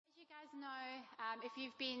If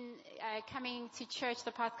you've been coming to church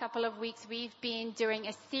the past couple of weeks, we've been doing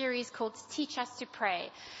a series called Teach Us to Pray.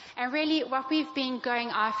 And really what we've been going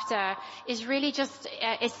after is really just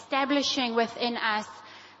establishing within us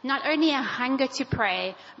not only a hunger to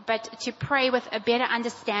pray, but to pray with a better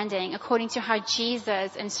understanding according to how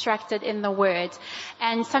Jesus instructed in the Word.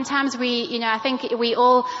 And sometimes I think we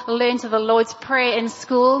all learn to the Lord's Prayer in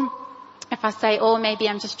school. If I say all, maybe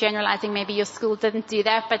I'm just generalizing, maybe your school didn't do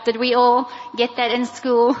that, but did we all get that in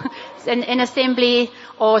school, in assembly,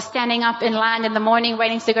 or standing up in line in the morning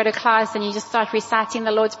waiting to go to class and you just start reciting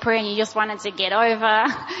the Lord's Prayer and you just wanted to get over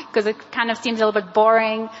because it kind of seems a little bit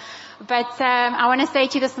boring. But I want to say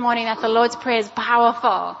to you this morning that the Lord's Prayer is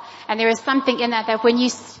powerful, and there is something in that when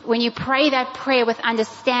you pray that prayer with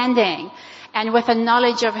understanding and with a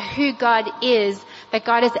knowledge of who God is, that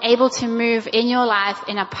God is able to move in your life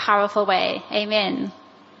in a powerful way. Amen.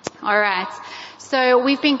 All right. So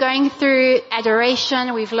we've been going through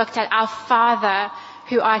adoration. We've looked at our Father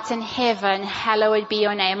who art in heaven, hallowed be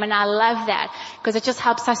your name. And I love that because it just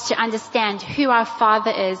helps us to understand who our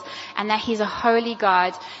Father is and that He's a holy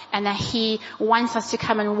God and that He wants us to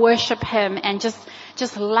come and worship Him and just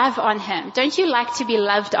love on Him. Don't you like to be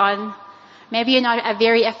loved on? Maybe you're not a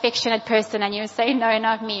very affectionate person and you say, no,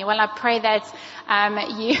 not me. Well, I pray that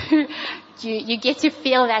you get to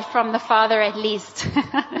feel that from the Father at least.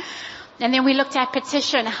 And then we looked at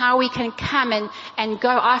petition, how we can come and go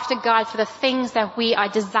after God for the things that we are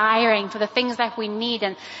desiring, for the things that we need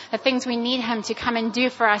and the things we need Him to come and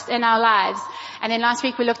do for us in our lives. And then last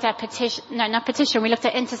week we looked at we looked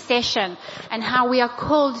at intercession and how we are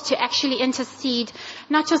called to actually intercede,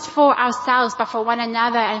 not just for ourselves, but for one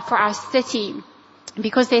another and for our city.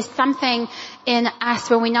 Because there's something in us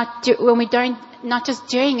when we don't, not just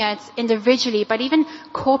doing it individually, but even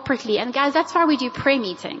corporately. And guys, that's why we do prayer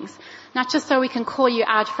meetings. Not just so we can call you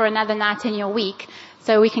out for another night in your week,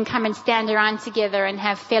 so we can come and stand around together and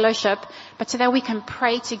have fellowship, but so that we can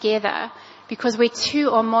pray together. Because where two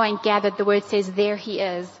or more are gathered, the Word says, there He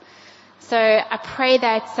is. So I pray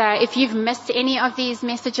that if you've missed any of these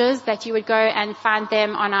messages, that you would go and find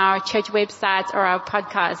them on our church website or our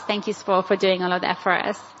podcast. Thank you for doing all of that for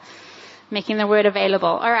us, making the Word available.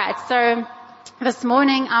 All right, so this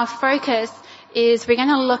morning our focus is we're going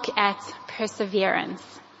to look at perseverance.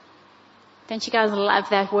 Don't you guys love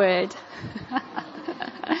that word?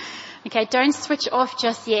 Okay, don't switch off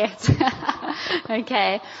just yet.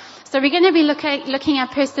 Okay, so we're going to be looking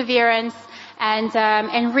at perseverance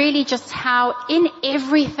and really just how in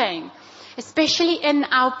everything, especially in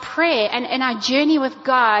our prayer and in our journey with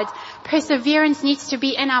God, perseverance needs to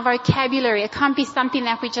be in our vocabulary. It can't be something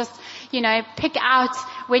that we just, pick out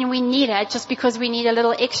when we need it just because we need a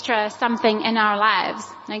little extra something in our lives.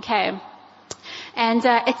 Okay. And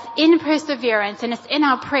it's in perseverance and it's in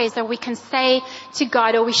our prayers that we can say to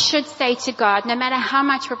God, or we should say to God, no matter how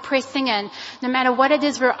much we're pressing in, no matter what it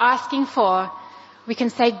is we're asking for, we can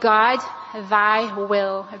say, God, thy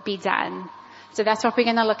will be done. So that's what we're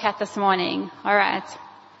going to look at this morning. All right.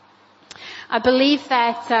 I believe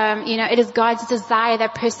that, it is God's desire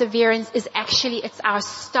that perseverance is actually, it's our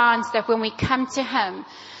stance that when we come to Him,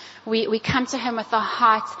 we come to Him with a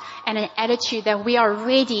heart and an attitude that we are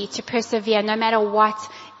ready to persevere no matter what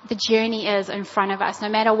the journey is in front of us, no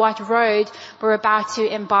matter what road we're about to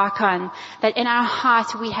embark on, that in our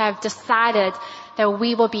heart we have decided that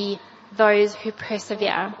we will be those who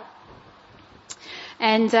persevere.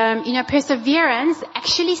 And, perseverance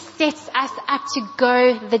actually sets us up to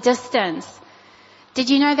go the distance. Did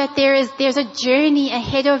you know that there's a journey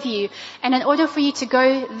ahead of you? And in order for you to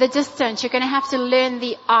go the distance, you're going to have to learn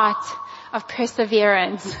the art of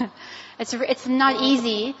perseverance. It's not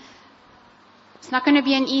easy. It's not going to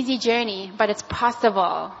be an easy journey, but it's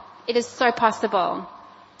possible. It is so possible.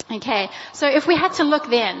 Okay. So if we had to look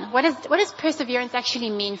then, what does perseverance actually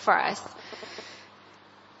mean for us?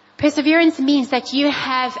 Perseverance means that you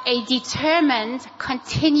have a determined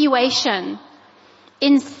continuation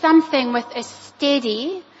in something with a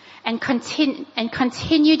steady and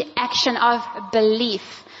continued action of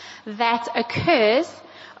belief that occurs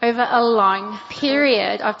over a long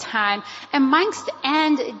period of time amongst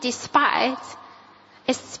and despite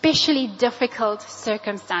especially difficult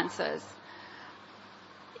circumstances.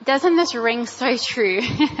 Doesn't this ring so true?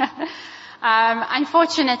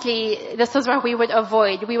 Unfortunately, this is what we would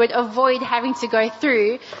avoid. We would avoid having to go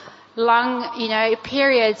through long,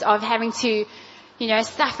 periods of having to,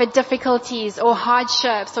 suffer difficulties or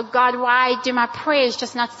hardships, or God, why do my prayers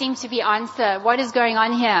just not seem to be answered? What is going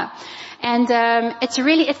on here? And it's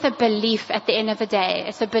a belief at the end of the day.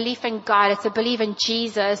 It's a belief in God. It's a belief in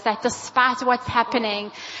Jesus, that despite what's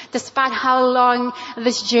happening, despite how long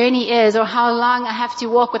this journey is, or how long I have to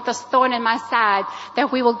walk with this thorn in my side,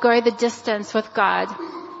 that we will go the distance with God.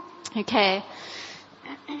 Okay.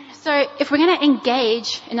 So if we're going to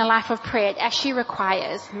engage in a life of prayer, it actually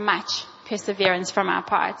requires much perseverance from our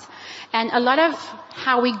part. And a lot of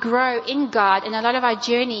how we grow in God, and a lot of our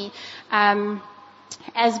journey,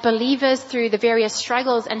 as believers through the various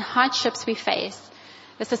struggles and hardships we face,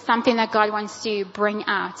 this is something that God wants to bring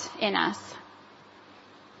out in us.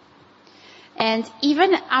 And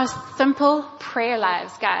even our simple prayer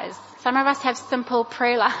lives, guys. Some of us have simple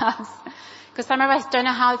prayer lives because some of us don't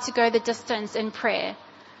know how to go the distance in prayer.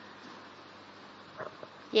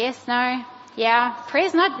 Yes, no, yeah, prayer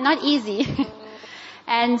is not easy.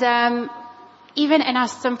 And even in our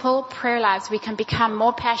simple prayer lives, we can become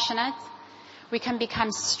more passionate. We can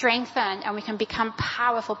become strengthened, and we can become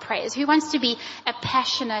powerful prayers. Who wants to be a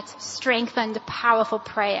passionate, strengthened, powerful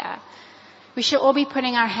prayer? We should all be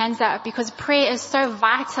putting our hands up, because prayer is so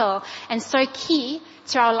vital and so key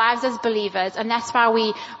to our lives as believers. And that's why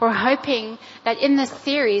we're hoping that in this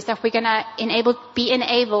series that we're going to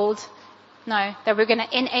that we're going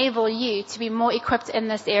to enable you to be more equipped in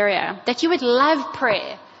this area, that you would love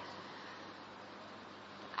prayer.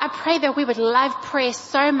 I pray that we would love prayer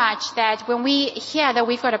so much that when we hear that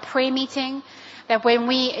we've got a prayer meeting, that when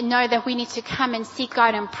we know that we need to come and seek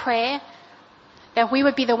God in prayer, that we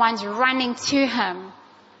would be the ones running to Him,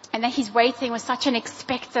 and that He's waiting with such an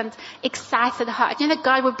expectant, excited heart. That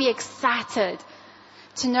God would be excited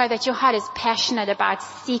to know that your heart is passionate about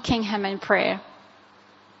seeking Him in prayer.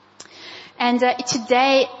 And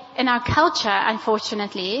today in our culture,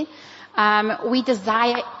 unfortunately, we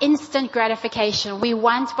desire instant gratification. We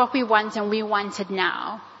want what we want, and we want it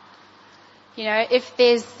now. If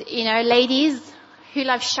there's, ladies who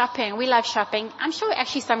love shopping, we love shopping. I'm sure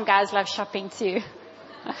actually some guys love shopping too.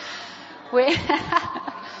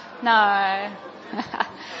 No.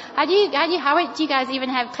 How do you guys even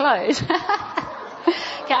have clothes?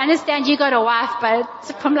 Okay, I understand you got a wife, but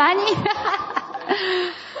Pumlani?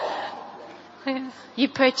 You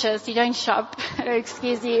purchase, you don't shop.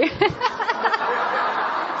 Excuse you.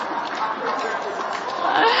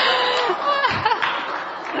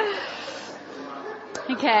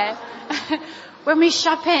 Okay. When we're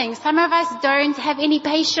shopping, some of us don't have any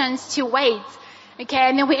patience to wait. Okay,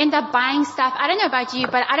 and then we end up buying stuff. I don't know about you,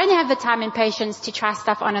 but I don't have the time and patience to try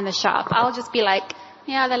stuff on in the shop. I'll just be like,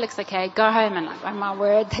 yeah, that looks okay. Go home and like, oh my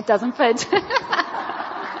word, that doesn't fit.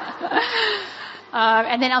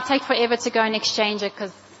 And then I'll take forever to go and exchange it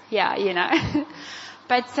because,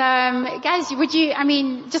 But, guys,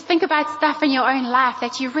 just think about stuff in your own life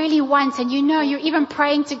that you really want, and you're even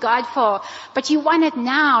praying to God for, but you want it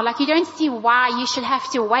now. Like, you don't see why you should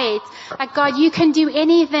have to wait. Like, God, you can do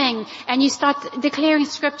anything. And you start declaring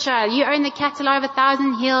scripture. You own the cattle over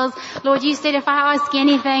 1,000 hills. Lord, you said if I ask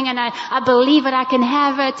anything and I believe it, I can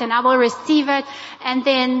have it and I will receive it. And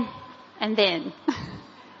then.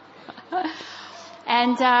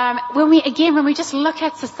 And when we just look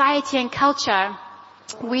at society and culture,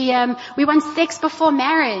 we want sex before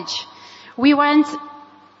marriage. We want to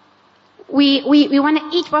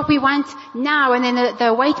eat what we want now, and then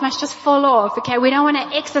the weight must just fall off. Okay, we don't want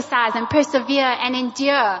to exercise and persevere and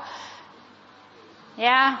endure.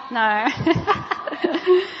 Yeah, no.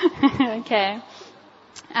 Okay.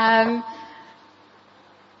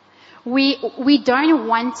 We don't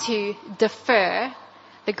want to defer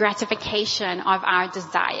the gratification of our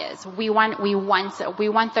desires. We want it. We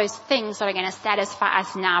want those things that are going to satisfy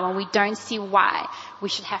us now, and we don't see why we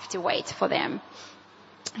should have to wait for them.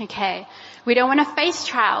 Okay. We don't want to face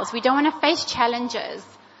trials. We don't want to face challenges.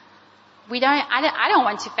 I don't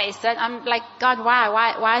want to face it. I'm like, God,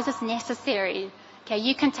 why is this necessary? Okay,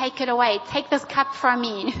 you can take it away. Take this cup from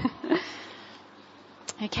me.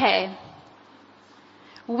 Okay.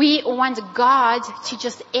 We want God to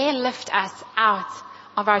just airlift us out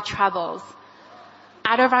of our troubles,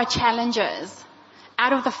 out of our challenges,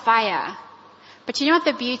 out of the fire. But you know what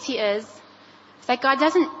the beauty is? It's like God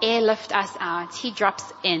doesn't airlift us out. He drops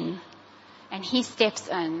in, and He steps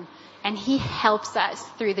in, and He helps us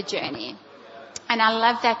through the journey. And I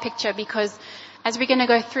love that picture, because as we're going to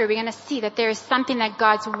go through, we're going to see that there is something that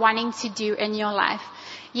God's wanting to do in your life.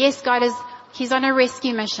 Yes, He's on a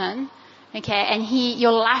rescue mission. Okay, and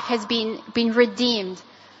your life has been redeemed.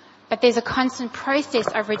 But there's a constant process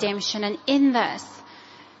of redemption, and in this,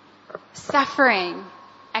 suffering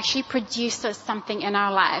actually produces something in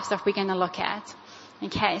our lives that we're going to look at.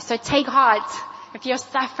 Okay, so take heart. If you're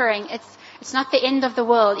suffering, it's not the end of the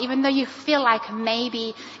world, even though you feel like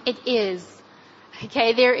maybe it is.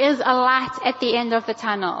 Okay, there is a light at the end of the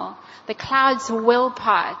tunnel. The clouds will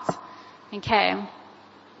part. Okay.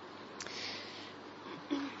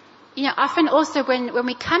 You know, often also when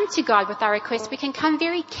we come to God with our requests, we can come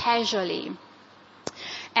very casually.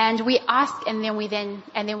 And we ask and then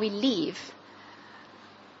we leave.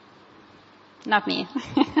 Not me.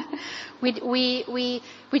 we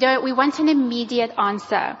want an immediate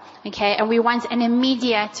answer. Okay. And we want an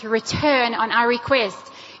immediate return on our request.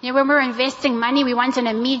 You know, when we're investing money, we want an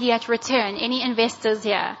immediate return. Any investors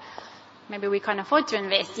here? Maybe we can't afford to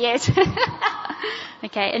invest yet.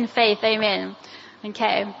 Okay. In faith. Amen.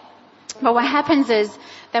 Okay. But what happens is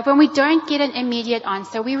that when we don't get an immediate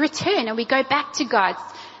answer, we return and we go back to God,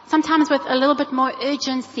 sometimes with a little bit more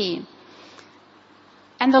urgency.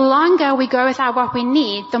 And the longer we go without what we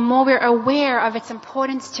need, the more we're aware of its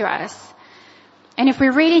importance to us. And if we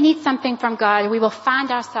really need something from God, we will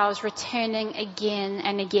find ourselves returning again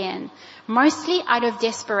and again, mostly out of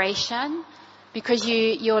desperation, because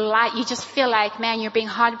you just feel like, man, you're being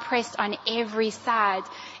hard pressed on every side.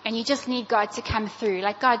 And you just need God to come through.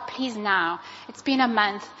 Like, God, please now. It's been a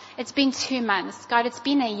month. It's been 2 months. God, it's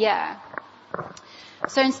been a year.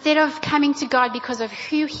 So instead of coming to God because of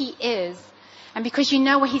who He is, and because you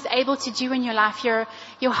know what He's able to do in your life,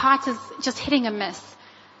 your heart is just hitting a miss.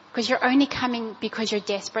 Because you're only coming because you're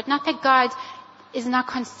desperate. Not that God is not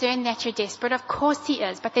concerned that you're desperate. Of course He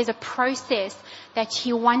is. But there's a process that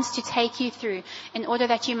He wants to take you through in order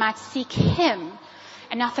that you might seek Him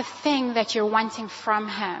and not the thing that you're wanting from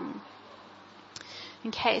Him.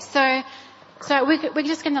 Okay, so we're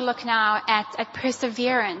just going to look now at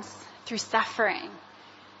perseverance through suffering.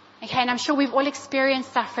 Okay, and I'm sure we've all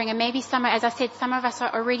experienced suffering, and maybe as I said, some of us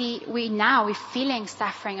are already, we're feeling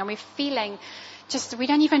suffering, and we're feeling we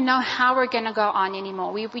don't even know how we're going to go on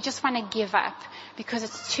anymore. We just want to give up because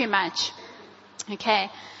it's too much.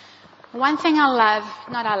 Okay. One thing I love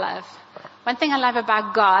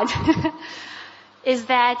about God is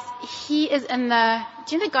that He is do you know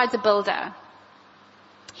that God's a builder?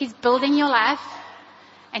 He's building your life,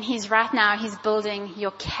 and He's building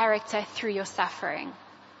your character through your suffering.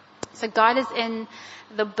 So God is in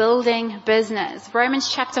the building business. Romans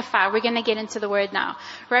chapter 5, we're going to get into the word now.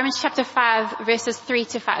 Romans chapter 5 verses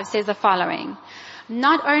 3-5 says the following.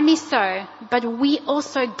 Not only so, but we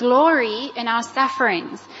also glory in our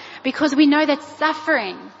sufferings, because we know that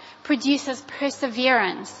suffering produces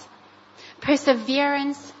perseverance.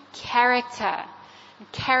 Perseverance, character.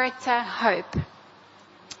 Character, hope.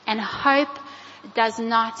 And hope does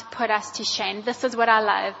not put us to shame. This is what I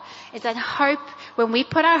love, is that hope, when we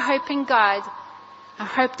put our hope in God, our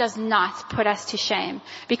hope does not put us to shame.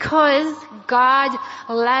 Because God's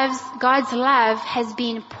love has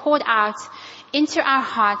been poured out into our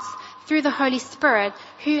hearts through the Holy Spirit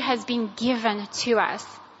who has been given to us.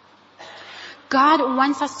 God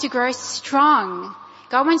wants us to grow strong.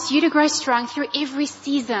 God wants you to grow strong through every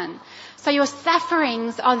season. So your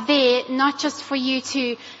sufferings are there not just for you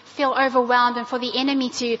to feel overwhelmed and for the enemy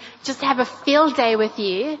to just have a field day with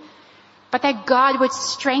you, but that God would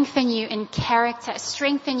strengthen you in character,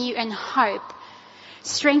 strengthen you in hope,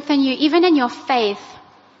 strengthen you even in your faith.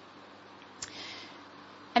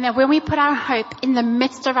 And that when we put our hope in the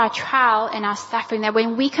midst of our trial and our suffering, that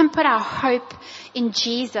when we can put our hope in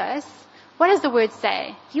Jesus, what does the word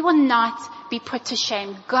say? You will not be put to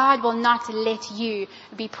shame. God will not let you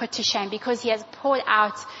be put to shame because He has poured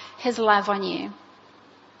out His love on you.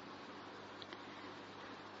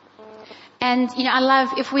 And, I love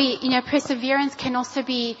perseverance can also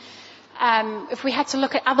be, if we had to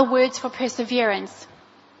look at other words for perseverance,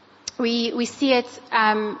 we see it,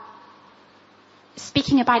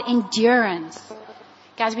 speaking about endurance.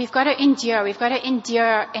 Guys, we've got to endure. We've got to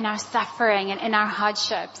endure in our suffering and in our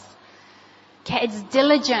hardships. Okay, it's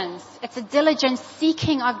diligence. It's a diligent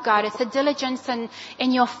seeking of God. It's a diligence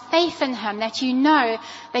in your faith in Him, that you know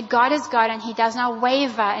that God is God and He does not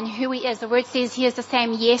waver in who He is. The word says He is the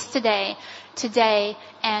same yesterday, today,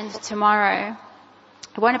 and tomorrow.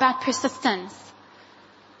 What about persistence?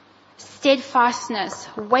 Steadfastness,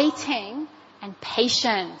 waiting, and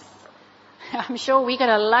patience. I'm sure we got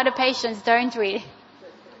a lot of patience, don't we?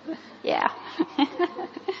 Yeah.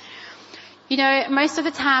 Most of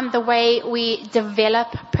the time the way we develop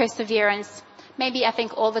perseverance, maybe I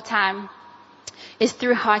think all the time, is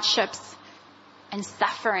through hardships and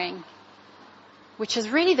suffering, which is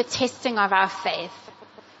really the testing of our faith.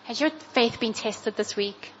 Has your faith been tested this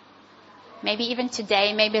week? Maybe even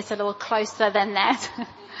today, maybe it's a little closer than that.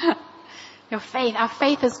 Our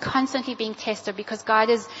faith is constantly being tested because God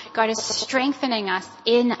is strengthening us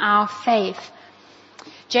in our faith.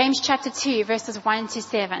 James chapter 2 verses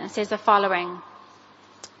 1-7 says the following.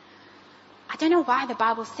 I don't know why the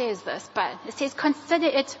Bible says this, but it says, consider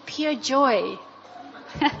it pure joy.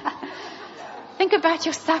 Think about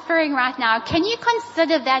your suffering right now. Can you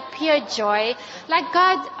consider that pure joy? Like,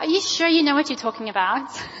 God, are you sure you know what you're talking about?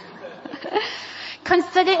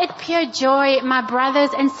 Consider it pure joy, my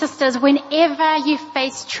brothers and sisters, whenever you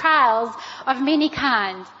face trials of many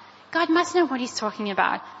kinds. God must know what he's talking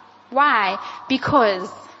about. Why? Because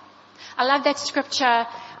I love that scripture.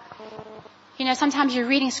 You know, sometimes you're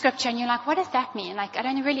reading scripture and you're like, what does that mean? Like, I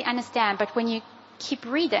don't really understand. But when you keep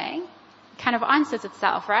reading, it kind of answers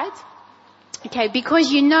itself, right? Okay,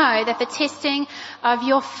 because you know that the testing of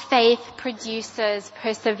your faith produces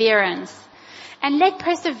perseverance. And let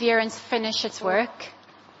perseverance finish its work.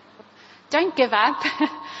 Don't give up.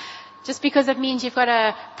 Just because it means you've got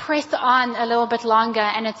to press on a little bit longer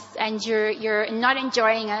and you're not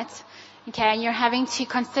enjoying it. Okay, and you're having to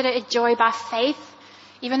consider it joy by faith,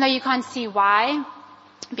 even though you can't see why,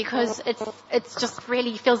 because it's just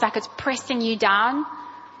really feels like it's pressing you down.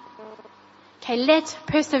 Okay, let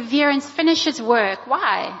perseverance finish its work.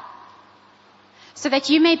 Why? So that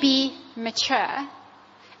you may be mature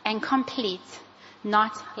and complete,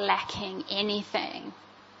 not lacking anything.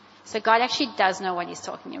 So God actually does know what he's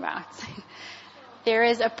talking about. There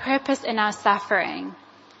is a purpose in our suffering.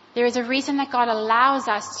 There is a reason that God allows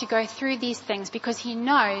us to go through these things because he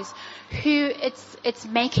knows who it's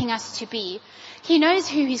making us to be. He knows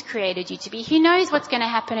who he's created you to be. He knows what's going to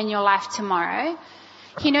happen in your life tomorrow.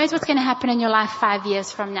 He knows what's going to happen in your life 5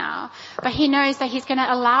 years from now. But he knows that he's going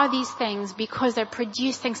to allow these things because they're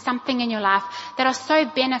producing something in your life that are so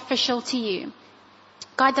beneficial to you.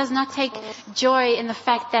 God does not take joy in the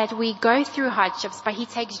fact that we go through hardships, but he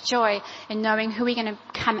takes joy in knowing who we're going to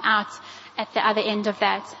come out at the other end of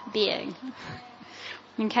that being.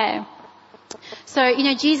 Okay. So, you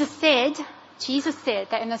know, Jesus said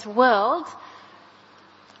that in this world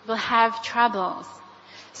we'll have troubles.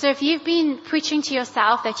 So if you've been preaching to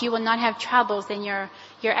yourself that you will not have troubles, then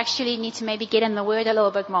you actually need to maybe get in the word a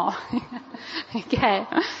little bit more. Okay.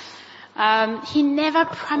 He never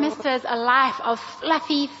promises a life of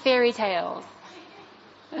fluffy fairy tales.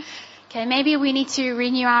 Okay, maybe we need to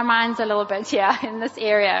renew our minds a little bit here in this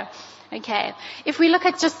area. Okay. If we look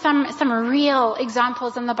at just some real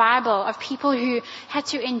examples in the Bible of people who had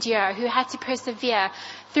to endure, who had to persevere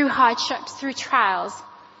through hardships, through trials.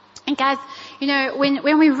 And guys, you know,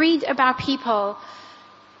 when we read about people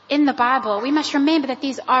in the Bible, we must remember that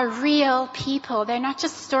these are real people. They're not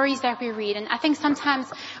just stories that we read. And I think sometimes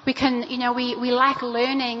we can, you know, we like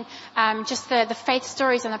learning just the faith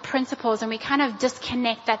stories and the principles, and we kind of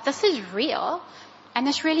disconnect that this is real and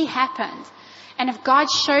this really happened. And if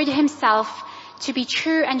God showed himself to be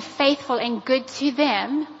true and faithful and good to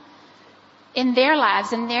them in their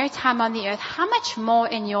lives, in their time on the earth, how much more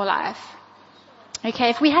in your life? Okay,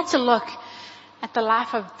 if we had to look at the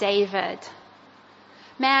life of David,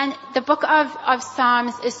 man, the book of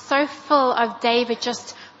Psalms is so full of David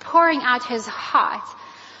just pouring out his heart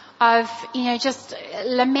of, you know, just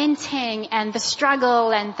lamenting and the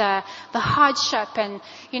struggle and the hardship and,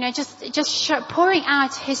 you know, just pouring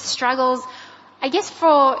out his struggles, I guess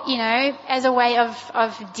for, you know, as a way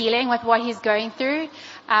of dealing with what he's going through.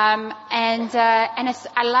 And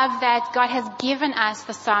I love that God has given us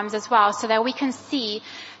the Psalms as well so that we can see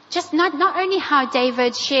just not only how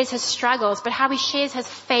David shares his struggles, but how he shares his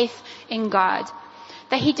faith in God.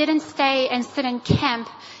 That he didn't stay and sit in camp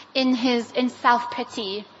in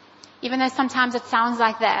self-pity, even though sometimes it sounds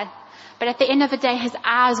like that. But at the end of the day, his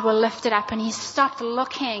eyes were lifted up and he stopped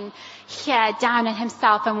looking here down at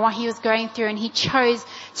himself and what he was going through, and he chose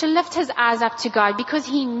to lift his eyes up to God because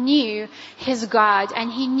he knew his God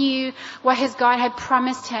and he knew what his God had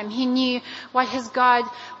promised him. He knew what his God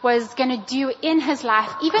was going to do in his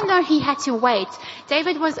life, even though he had to wait.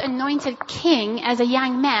 David was anointed king as a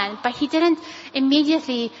young man, but he didn't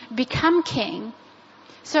immediately become king.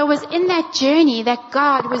 So it was in that journey that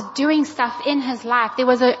God was doing stuff in his life. There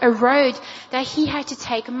was a road that he had to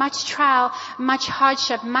take, much trial, much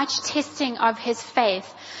hardship, much testing of his faith.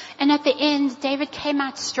 And at the end, David came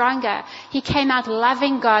out stronger. He came out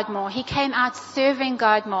loving God more. He came out serving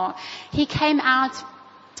God more. He came out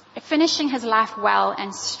finishing his life well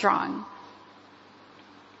and strong.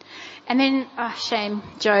 And then, oh, shame,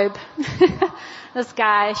 Job. This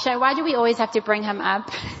guy, shame, why do we always have to bring him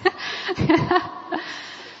up?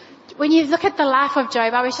 When you look at the life of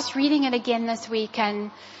Job, I was just reading it again this week, and,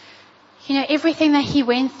 you know, everything that he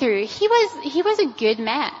went through, he was a good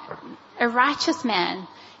man, a righteous man.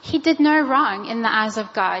 He did no wrong in the eyes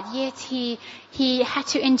of God, yet he had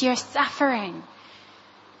to endure suffering.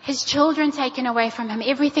 His children taken away from him,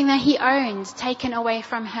 everything that he owned taken away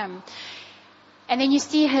from him. And then you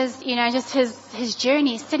see his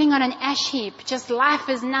journey sitting on an ash heap. Just life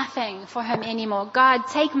is nothing for him anymore. God,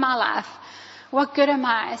 take my life. What good am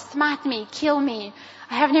I? Smite me, kill me.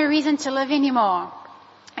 I have no reason to live anymore.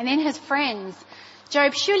 And then his friends,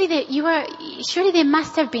 Job, surely there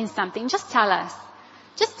must have been something. Just tell us.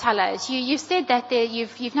 Just tell us. You said that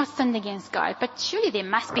you've not sinned against God, but surely there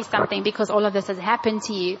must be something because all of this has happened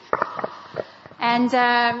to you. And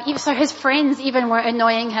so his friends even were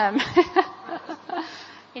annoying him.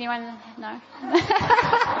 Anyone? No?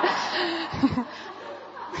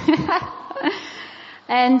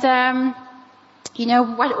 And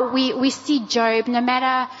what we see Job, no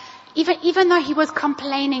matter, even though he was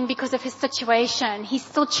complaining because of his situation, he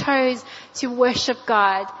still chose to worship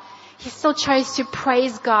God. He still chose to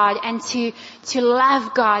praise God and to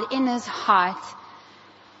love God in his heart.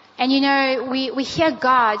 And we hear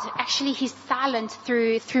God, actually he's silent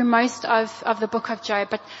through most of the book of Job,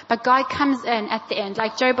 but God comes in at the end,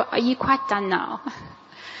 like, Job, are you quite done now?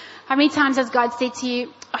 How many times has God said to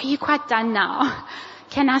you, are you quite done now?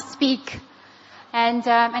 Can I speak? And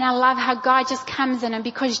I love how God just comes in, and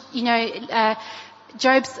because,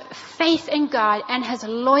 Job's faith in God and his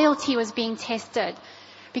loyalty was being tested,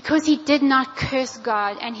 because he did not curse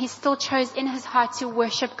God and he still chose in his heart to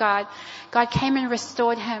worship God, God came and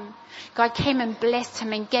restored him. God came and blessed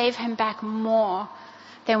him and gave him back more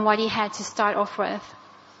than what he had to start off with.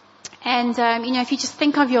 And, if you just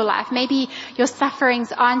think of your life, maybe your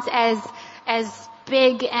sufferings aren't as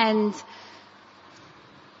big and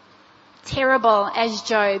terrible as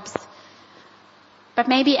Job's. But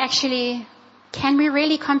maybe actually, can we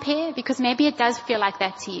really compare? Because maybe it does feel like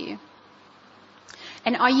that to you.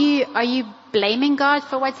 And are you blaming God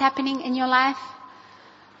for what's happening in your life?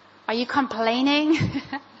 Are you complaining?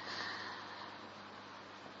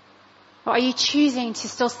 Or are you choosing to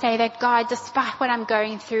still say that, God, despite what I'm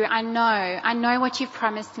going through, I know what you've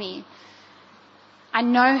promised me. I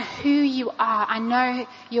know who you are. I know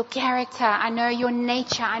your character. I know your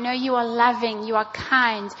nature. I know you are loving. You are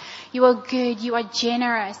kind. You are good. You are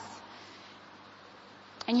generous.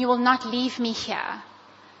 And you will not leave me here.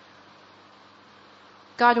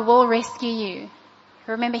 God will rescue you.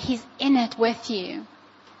 Remember, he's in it with you.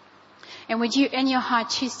 And would you in your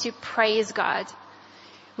heart choose to praise God?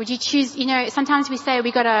 Would you choose, sometimes we say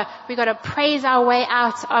we gotta praise our way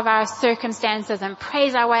out of our circumstances and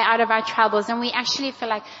praise our way out of our troubles, and we actually feel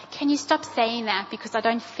like, can you stop saying that, because I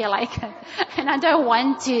don't feel like it and I don't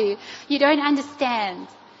want to. You don't understand.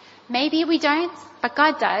 Maybe we don't, but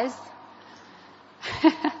God does.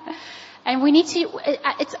 And we need to,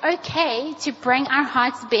 it's okay to bring our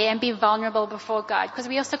hearts bare and be vulnerable before God, because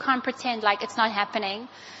we also can't pretend like it's not happening.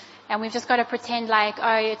 And we've just got to pretend like,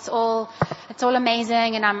 oh, it's all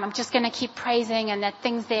amazing, and I'm just going to keep praising, and that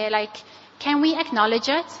thing's there. Like, can we acknowledge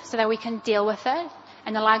it so that we can deal with it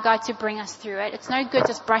and allow God to bring us through it? It's no good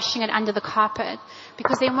just brushing it under the carpet,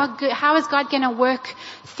 because then how is God going to work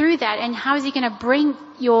through that? And how is he going to bring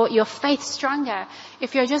your faith stronger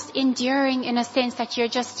if you're just enduring in a sense that you're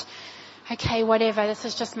just, okay, whatever, this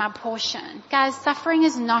is just my portion. Guys, suffering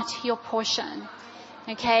is not your portion.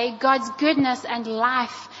 Okay? God's goodness and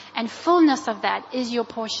life and fullness of that is your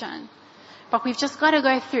portion. But we've just got to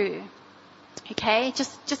go through. Okay?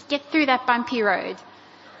 Just get through that bumpy road.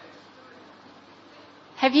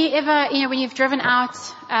 Have you ever, when you've driven out,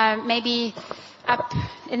 maybe up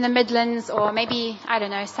in the Midlands, or maybe, I don't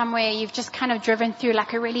know, somewhere you've just kind of driven through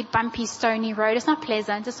like a really bumpy, stony road. It's not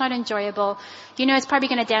pleasant. It's not enjoyable. It's probably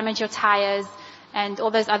going to damage your tires and all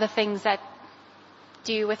those other things that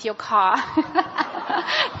do with your car.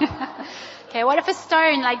 Okay, what if a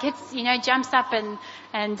stone hits, jumps up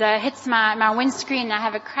and hits my windscreen and I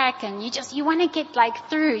have a crack, and you want to get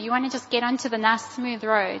through. You want to just get onto the nice smooth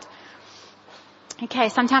road. Okay,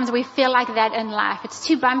 sometimes we feel like that in life. It's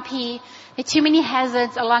too bumpy. There are too many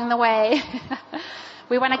hazards along the way.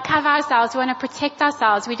 We want to cover ourselves. We want to protect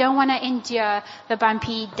ourselves. We don't want to endure the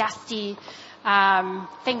bumpy, dusty,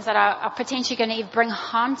 things that are potentially going to bring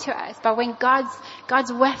harm to us. But when God's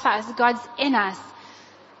with us, God's in us,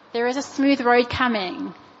 there is a smooth road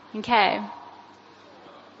coming. Okay.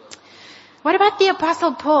 What about the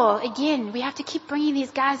Apostle Paul? Again, we have to keep bringing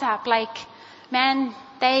these guys up.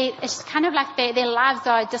 It's kind of like their lives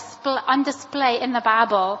are on display in the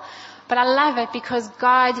Bible. But I love it because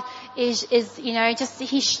God is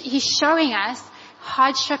He's showing us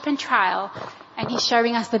hardship and trial, and He's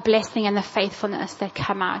showing us the blessing and the faithfulness that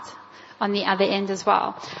come out on the other end as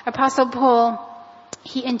well. Apostle Paul,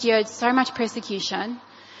 he endured so much persecution.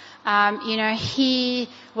 He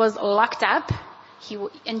was locked up.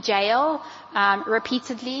 In jail,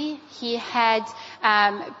 repeatedly. He had,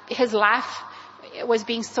 his life was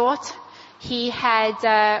being sought. He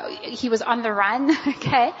was on the run.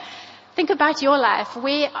 Okay. Think about your life.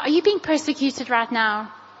 Where are you being persecuted right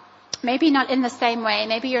now? Maybe not in the same way.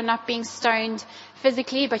 Maybe you're not being stoned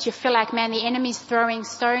physically, but you feel like, man, the enemy's throwing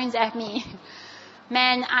stones at me.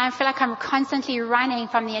 Man, I feel like I'm constantly running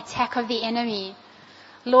from the attack of the enemy.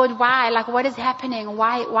 Lord, why? Like, what is happening?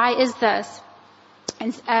 Why is this?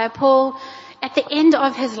 And Paul, at the end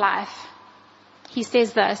of his life, he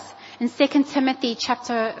says this in 2 Timothy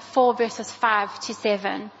chapter 4 verses 5 to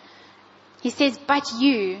 7. He says, but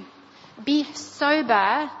you be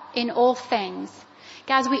sober in all things.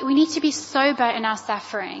 Guys, we need to be sober in our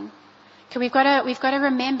suffering. Okay, we've got to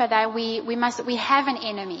remember that we have an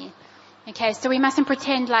enemy. Okay, so we mustn't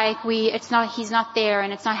pretend like he's not there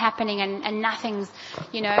and it's not happening and nothing's,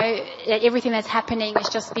 everything that's happening is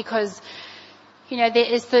just because,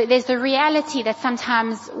 there's the reality that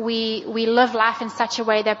sometimes we live life in such a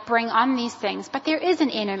way that bring on these things, but there is an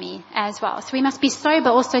enemy as well. So we must be sober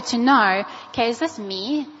also to know, okay, is this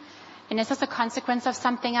me? And is this a consequence of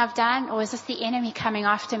something I've done? Or is this the enemy coming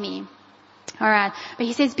after me? Alright. But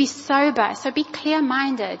he says be sober. So be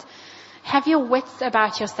clear-minded. Have your wits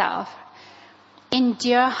about yourself.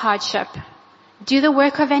 Endure hardship. Do the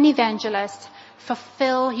work of an evangelist.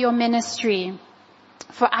 Fulfill your ministry.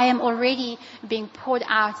 For I am already being poured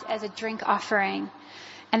out as a drink offering,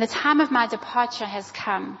 and the time of my departure has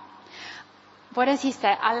come. What does he say?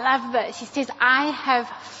 I love this. He says, I have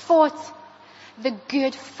fought the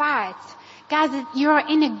good fight. Guys, you are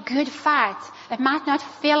in a good fight. It might not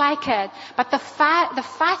feel like it, but the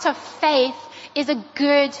fight of faith is a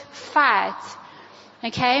good fight.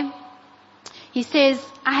 Okay? He says,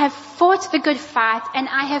 I have fought the good fight and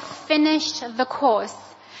I have finished the course.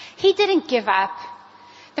 He didn't give up.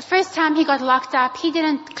 The first time he got locked up, he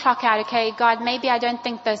didn't clock out, okay, God, maybe I don't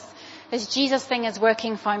think this Jesus thing is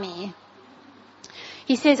working for me.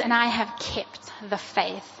 He says, and I have kept the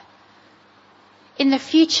faith. In the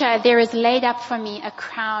future, there is laid up for me a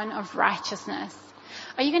crown of righteousness.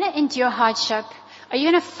 Are you going to endure hardship? Are you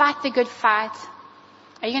going to fight the good fight?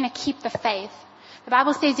 Are you going to keep the faith? The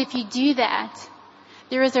Bible says if you do that,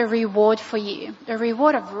 there is a reward for you, a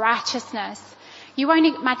reward of righteousness. You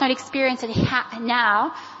might not experience it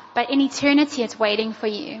now, but in eternity it's waiting for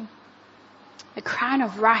you. The crown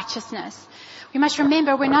of righteousness. We must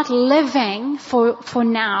remember we're not living for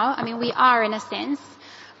now. I mean, we are in a sense,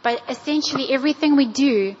 but essentially everything we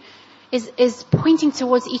do is pointing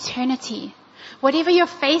towards eternity. Whatever you're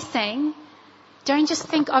facing, don't just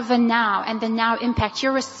think of the now and the now impact.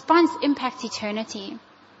 Your response impacts eternity.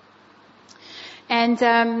 And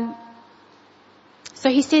so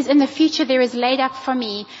he says, in the future there is laid up for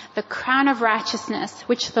me the crown of righteousness,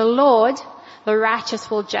 which the Lord, the righteous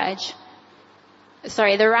judge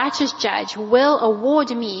will award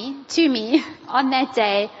to me on that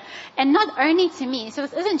day. And not only to me, so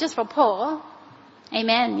this isn't just for Paul.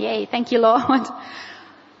 Amen. Yay. Thank you, Lord.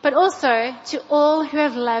 But also to all who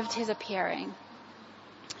have loved his appearing.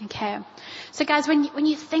 Okay. So guys, when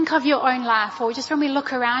you think of your own life, or just when we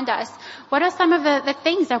look around us, what are some of the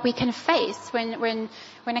things that we can face when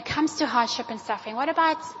it comes to hardship and suffering? What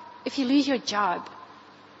about if you lose your job?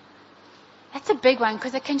 That's a big one,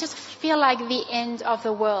 because it can just feel like the end of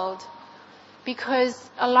the world. Because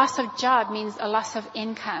a loss of job means a loss of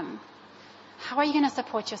income. How are you going to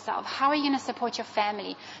support yourself? How are you going to support your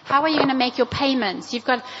family? How are you going to make your payments? You've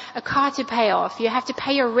got a car to pay off. You have to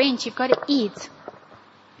pay your rent. You've got to eat.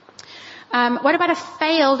 What about a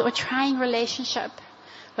failed or trying relationship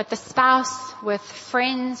with the spouse, with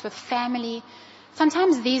friends, with family?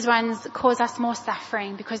 Sometimes these ones cause us more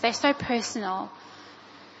suffering because they're so personal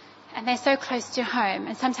and they're so close to home.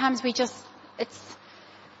 And sometimes it's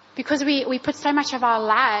because we put so much of our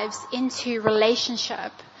lives into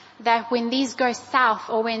relationship that when these go south,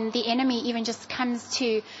 or when the enemy even just seems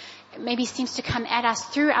to come at us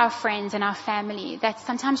through our friends and our family, that's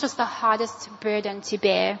sometimes just the hardest burden to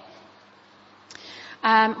bear.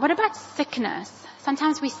 What about sickness?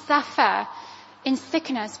 Sometimes we suffer in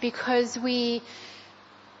sickness because nobody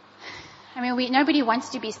wants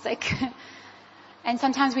to be sick. And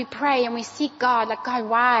sometimes we pray and we seek God, like, God,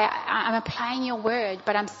 why? I'm applying your word,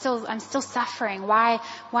 but I'm still suffering. Why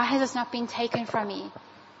has this not been taken from me?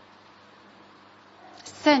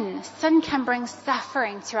 Sin can bring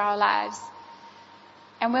suffering to our lives.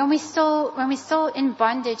 And when we're still in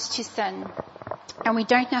bondage to sin and we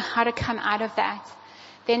don't know how to come out of that,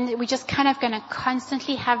 then we're just kind of going to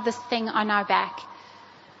constantly have this thing on our back.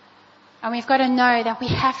 And we've got to know that we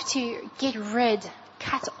have to get rid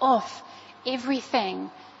cut off everything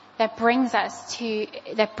that brings us to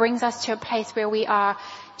a place where we are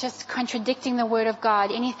just contradicting the word of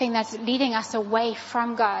God, anything that's leading us away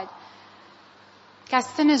from God. Guys,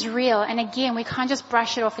 sin is real, and again, we can't just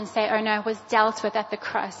brush it off and say, oh no, it was dealt with at the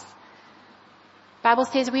cross. The Bible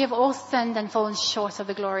says we have all sinned and fallen short of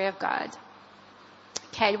the glory of God.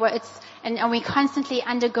 Okay, well and we're constantly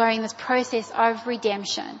undergoing this process of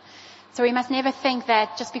redemption. So we must never think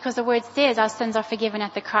that just because the word says our sins are forgiven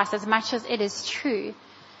at the cross, as much as it is true,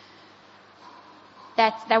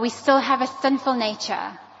 that we still have a sinful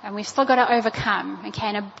nature and we've still got to overcome, okay,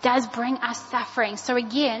 and it does bring us suffering. So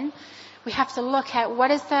again, we have to look at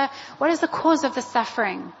what is the cause of the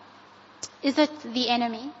suffering? Is it the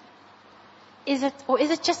enemy? Is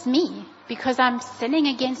it just me because I'm sinning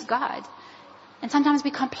against God? And sometimes we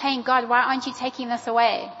complain, God, why aren't you taking this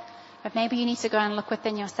away? But maybe you need to go and look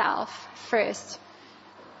within yourself first.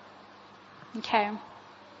 Okay.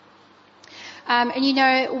 And you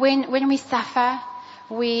know, when we suffer,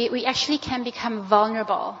 we actually can become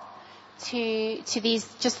vulnerable to these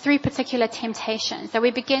just 3 particular temptations. So we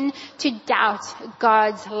begin to doubt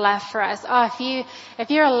God's love for us. Oh, if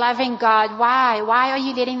you're a loving God, why are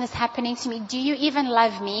you letting this happening to me? Do you even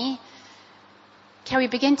love me? Okay, we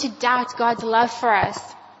begin to doubt God's love for us.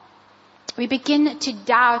 We begin to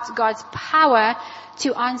doubt God's power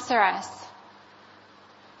to answer us.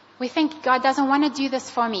 We think God doesn't want to do this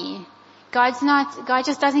for me. God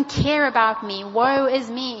just doesn't care about me. Woe is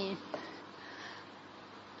me.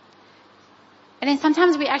 And then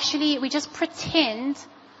sometimes we just pretend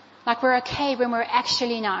like we're okay when we're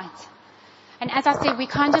actually not. And as I said, we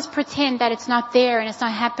can't just pretend that it's not there and it's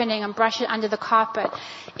not happening and brush it under the carpet.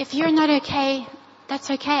 If you're not okay, that's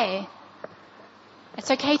okay. It's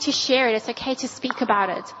okay to share it. It's okay to speak about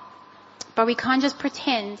it. But we can't just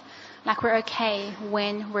pretend like we're okay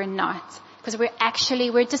when we're not. Because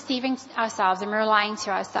we're deceiving ourselves and we're lying to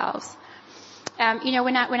ourselves. You know,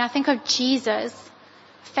 when I think of Jesus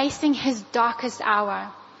facing his darkest hour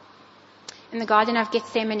in the Garden of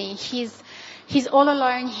Gethsemane, he's all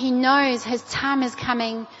alone. He knows his time is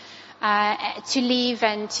coming to leave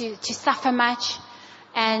and to suffer much.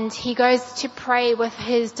 And he goes to pray with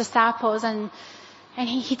his disciples and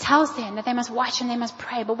he tells them that they must watch and they must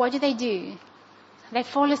pray. But what do? They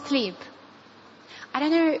fall asleep. I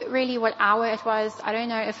don't know really what hour it was. I don't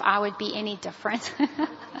know if I would be any different.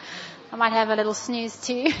 I might have a little snooze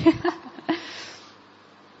too.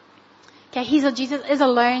 Okay, Jesus is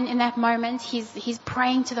alone in that moment. He's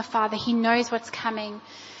praying to the Father. He knows what's coming.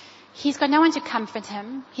 He's got no one to comfort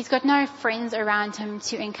him. He's got no friends around him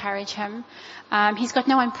to encourage him. He's got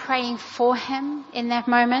no one praying for him in that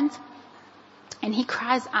moment. And he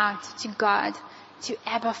cries out to God, to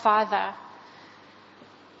Abba Father.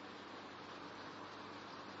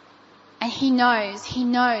 And he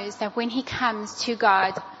knows that when he comes to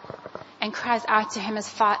God and cries out to him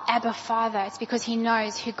as Abba Father, it's because he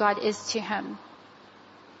knows who God is to him.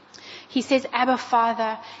 He says, Abba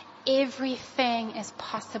Father, everything is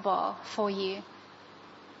possible for you.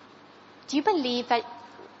 Do you believe that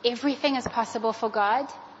everything is possible for God?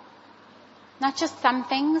 Not just some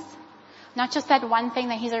things, not just that one thing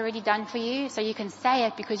that he's already done for you, so you can say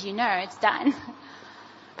it because you know it's done.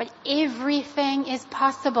 But everything is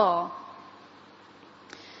possible.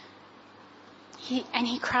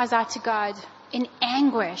 He cries out to God in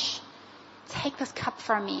anguish, take this cup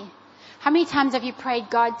from me. How many times have you prayed,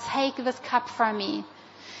 God, take this cup from me?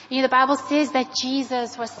 You know, the Bible says that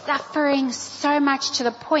Jesus was suffering so much to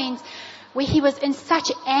the point where he was in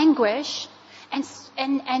such anguish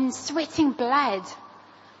and sweating blood.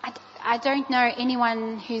 I don't know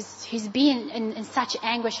anyone who's been in such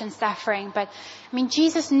anguish and suffering, but I mean,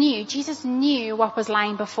 Jesus knew what was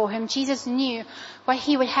lying before him. Jesus knew what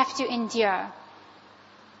he would have to endure.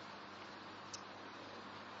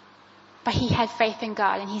 But he had faith in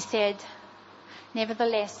God and he said,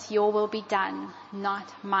 nevertheless, your will be done, not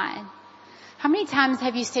mine. How many times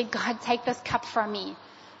have you said, God, take this cup from me?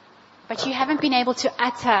 But you haven't been able to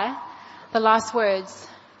utter the last words.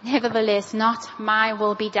 Nevertheless, not my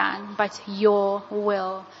will be done, but your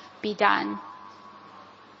will be done.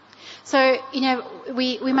 So, you know,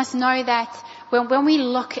 we must know that when we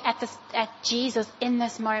look at Jesus in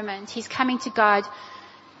this moment, he's coming to God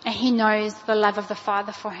and he knows the love of the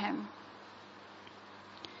Father for him.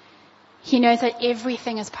 He knows that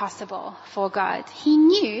everything is possible for God. He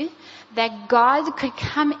knew that God could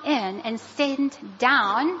come in and send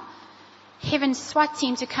down heaven's SWAT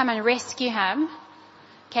team to come and rescue him.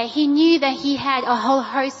 Okay, he knew that he had a whole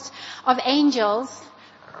host of angels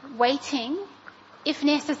waiting, if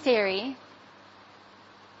necessary.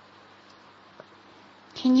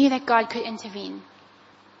 He knew that God could intervene.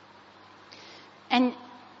 And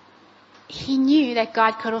he knew that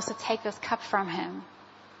God could also take this cup from him.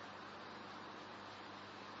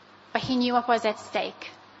 But he knew what was at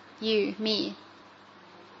stake. You, me.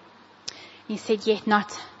 He said, yet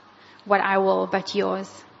not what I will, but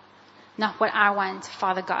yours. Not what I want,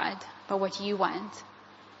 Father God, but what you want.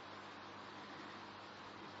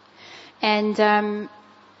 And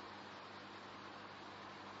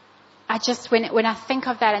I just, when I think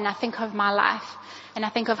of that and I think of my life, and I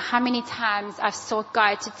think of how many times I've sought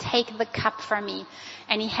God to take the cup from me,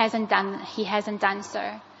 and He hasn't done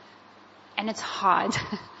so. And it's hard.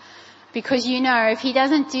 Because if He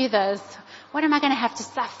doesn't do this, what am I going to have to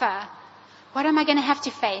suffer? What am I going to have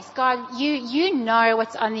to face? God, you know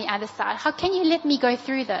what's on the other side. How can you let me go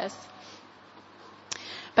through this?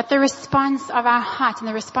 But the response of our heart and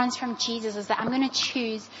the response from Jesus is that I'm going to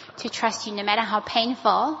choose to trust you no matter how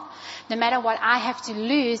painful, no matter what I have to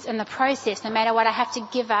lose in the process, no matter what I have to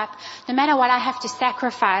give up, no matter what I have to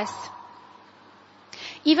sacrifice.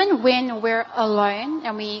 Even when we're alone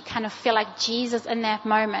and we kind of feel like Jesus in that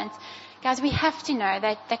moment, guys, we have to know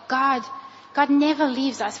that God never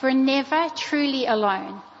leaves us. We're never truly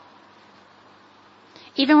alone.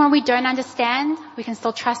 Even when we don't understand, we can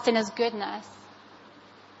still trust in His goodness.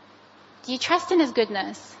 Do you trust in His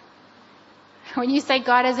goodness? When you say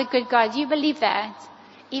God is a good God, do you believe that?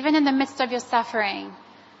 Even in the midst of your suffering,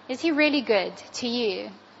 is He really good to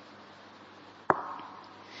you?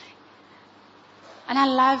 And I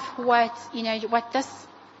love what this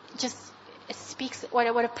just speaks, what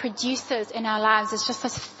it produces in our lives is just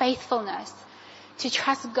this faithfulness to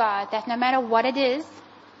trust God that no matter what it is,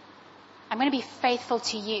 I'm going to be faithful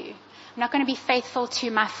to you. I'm not going to be faithful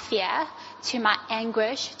to my fear, to my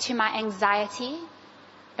anguish, to my anxiety,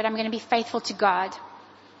 but I'm going to be faithful to God.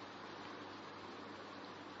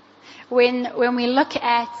 When we look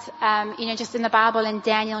at, just in the Bible in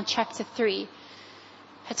Daniel chapter 3,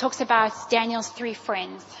 it talks about Daniel's 3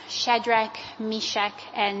 friends, Shadrach, Meshach,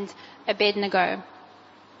 and Abednego.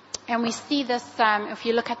 And we see this, if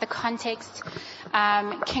you look at the context,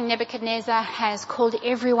 King Nebuchadnezzar has called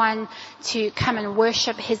everyone to come and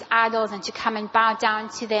worship his idols and to come and bow down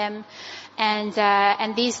to them. And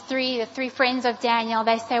the three friends of Daniel,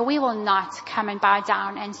 they say, we will not come and bow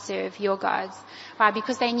down and serve your gods. Why?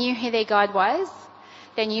 Because they knew who their God was.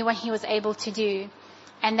 They knew what He was able to do.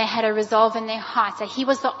 And they had a resolve in their hearts that He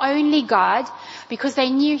was the only God, because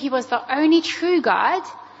they knew He was the only true God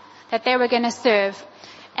that they were going to serve.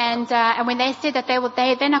 And when they said that they're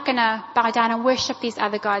not going to bow down and worship these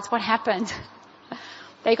other gods, what happened?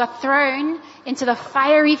 They got thrown into the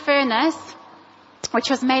fiery furnace, which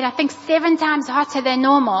was made, I think, 7 times hotter than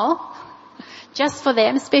normal, just for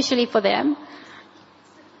them, especially for them.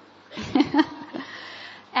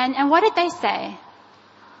 And what did they say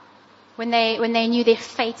when they knew their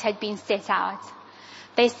fate had been set out?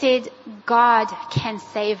 They said, God can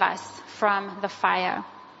save us from the fire.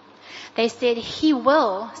 They said, He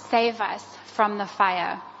will save us from the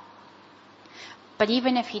fire. But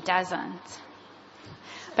even if He doesn't,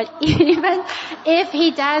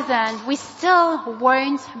 we still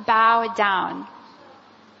won't bow down.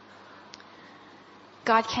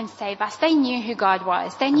 God can save us. They knew who God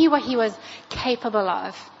was. They knew what He was capable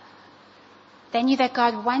of. They knew that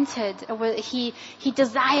God wanted, He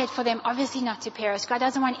desired for them obviously not to perish. God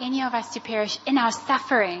doesn't want any of us to perish in our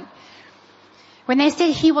suffering. When they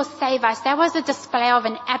said He will save us, that was a display of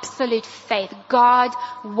an absolute faith. God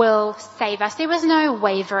will save us. There was no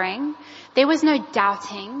wavering. There was no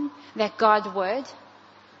doubting that God would.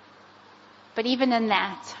 But even in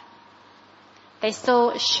that, they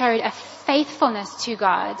still showed a faithfulness to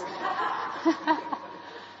God.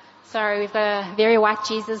 Sorry, we've got a very white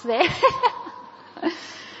Jesus there.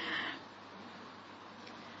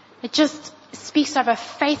 It just speaks of a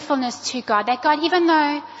faithfulness to God. That God, even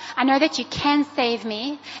though I know that you can save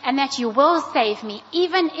me and that you will save me,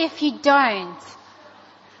 even if you don't,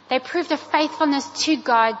 they proved a faithfulness to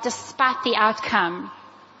God despite the outcome.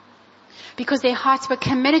 Because their hearts were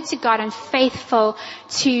committed to God and faithful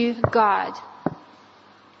to God.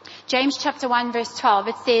 James chapter 1 verse 12,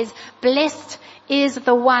 it says, blessed is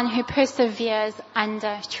the one who perseveres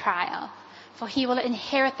under trial, for he will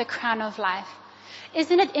inherit the crown of life.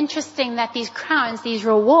 Isn't it interesting that these crowns, these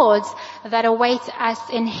rewards that await us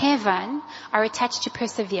in heaven are attached to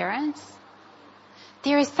perseverance?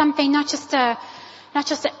 There is something, not just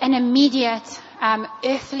an immediate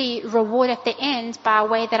earthly reward at the end by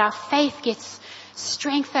way that our faith gets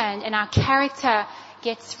strengthened and our character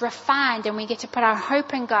gets refined and we get to put our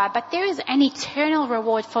hope in God, but there is an eternal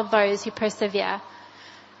reward for those who persevere.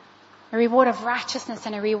 A reward of righteousness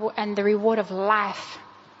and the reward of life.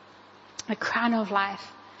 The crown of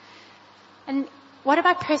life. And what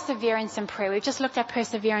about perseverance in prayer? We've just looked at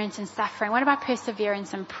perseverance in suffering. What about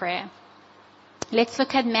perseverance in prayer? Let's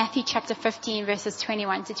look at Matthew chapter 15, verses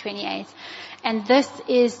 21 to 28. And this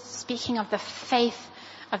is speaking of the faith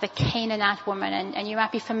of the Canaanite woman, and you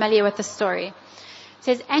might be familiar with the story. It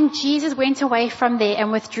says, and Jesus went away from there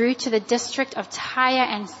and withdrew to the district of Tyre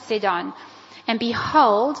and Sidon. And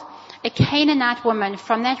behold, a Canaanite woman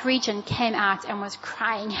from that region came out and was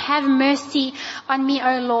crying, have mercy on me,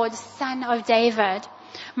 O Lord, Son of David.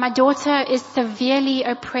 My daughter is severely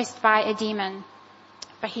oppressed by a demon.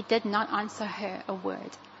 But he did not answer her a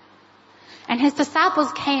word. And his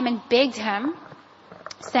disciples came and begged him,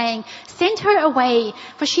 saying, send her away,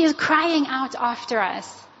 for she is crying out after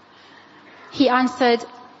us. He answered,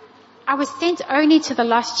 I was sent only to the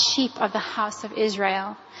lost sheep of the house of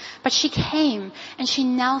Israel. But she came and she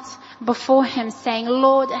knelt before him, saying,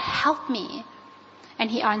 Lord, help me.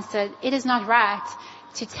 And he answered, it is not right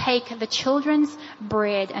to take the children's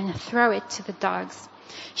bread and throw it to the dogs.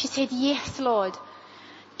 She said, yes, Lord.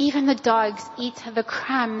 Even the dogs eat the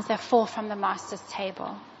crumbs that fall from the master's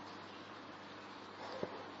table.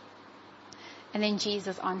 And then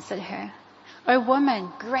Jesus answered her, O woman,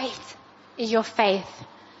 great is your faith.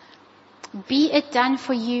 Be it done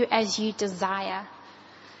for you as you desire.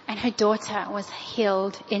 And her daughter was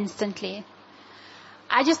healed instantly.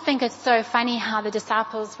 I just think it's so funny how the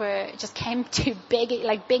disciples came to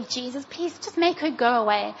beg Jesus, please just make her go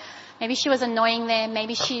away. Maybe she was annoying them.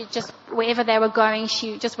 Maybe she just, wherever they were going,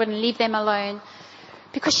 she just wouldn't leave them alone.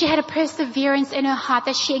 Because she had a perseverance in her heart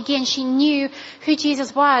that she knew who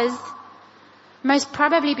Jesus was. Most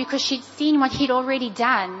probably because she'd seen what he'd already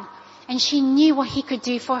done. And she knew what he could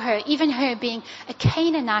do for her, even her being a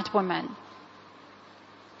Canaanite woman.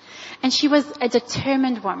 And she was a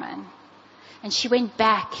determined woman. And she went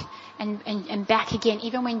back and back again,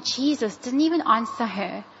 even when Jesus didn't even answer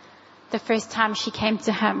her the first time she came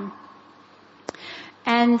to him.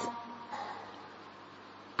 And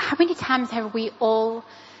how many times have we all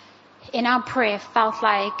in our prayer felt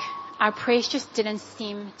like our prayers just didn't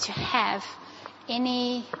seem to have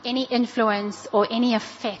any influence or any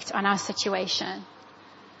effect on our situation?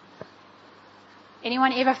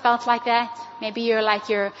 Anyone ever felt like that? Maybe you're like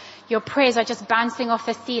your prayers are just bouncing off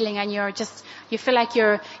the ceiling and you feel like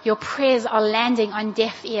your prayers are landing on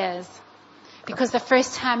deaf ears because the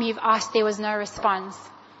first time you've asked there was no response.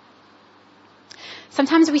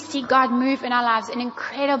 Sometimes we see God move in our lives in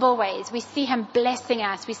incredible ways. We see him blessing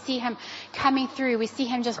us. We see him coming through. We see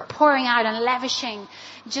him just pouring out and lavishing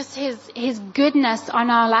just his goodness on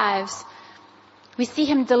our lives. We see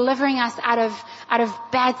him delivering us out of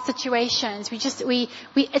bad situations.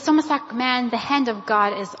 It's almost like, man, the hand of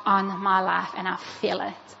God is on my life and I feel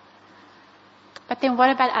it. But then what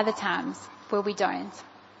about other times where we don't?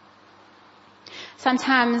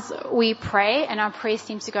 Sometimes we pray and our prayer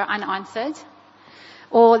seems to go unanswered.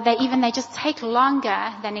 Or they just take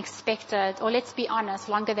longer than expected, or let's be honest,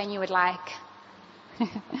 longer than you would like.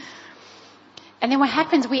 And then what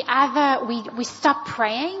happens, we stop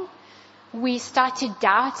praying, we start to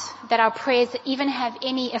doubt that our prayers even have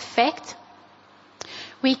any effect.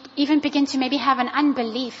 We even begin to maybe have an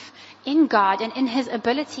unbelief in God and in his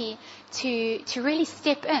ability to really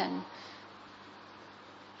step in.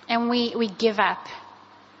 And we give up.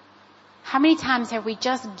 How many times have we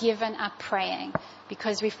just given up praying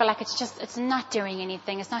because we feel like it's not doing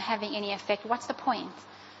anything, it's not having any effect? What's the point?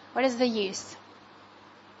 What is the use?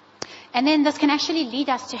 And then this can actually lead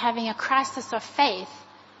us to having a crisis of faith.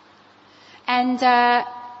 And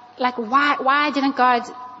why didn't God,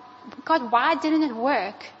 why didn't it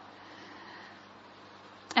work?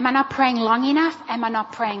 Am I not praying long enough? Am I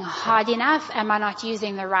not praying hard enough? Am I not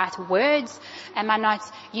using the right words? Am I not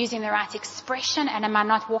using the right expression? And am I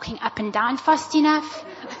not walking up and down fast enough?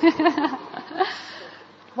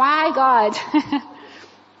 Why, God?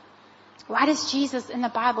 Why does Jesus in the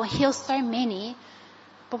Bible heal so many,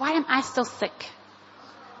 but why am I still sick?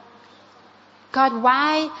 God,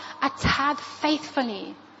 why I tithe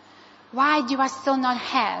faithfully? Why do I still not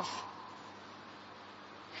have?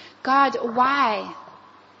 God, why?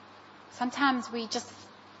 Sometimes we just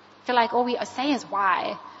feel like all we say is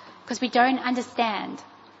why, because we don't understand.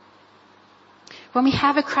 When we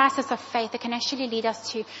have a crisis of faith, it can actually lead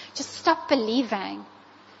us to just stop believing.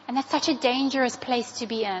 And that's such a dangerous place to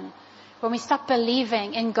be in. When we stop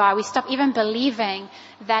believing in God, we stop even believing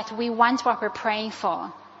that we want what we're praying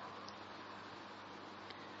for.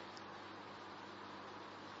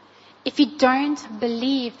 If you don't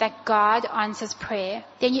believe that God answers prayer,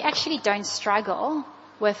 then you actually don't struggle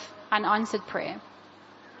with unanswered prayer.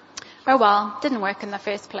 Oh well, didn't work in the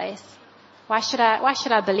first place. Why should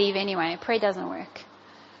I believe anyway? Prayer doesn't work.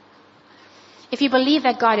 if you believe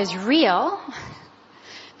that God is real,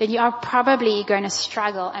 then you are probably going to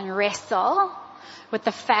struggle and wrestle with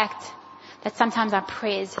the fact that sometimes our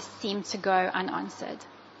prayers seem to go unanswered.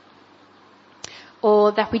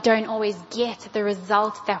 Or that we don't always get the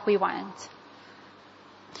result that we want.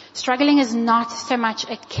 Struggling is not so much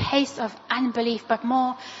a case of unbelief, but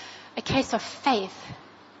more a case of faith.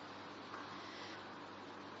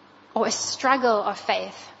 Or a struggle of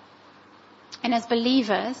faith. And as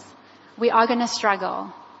believers, we are going to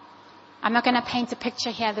struggle. I'm not going to paint a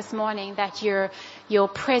picture here this morning that your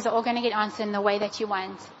prayers are all going to get answered in the way that you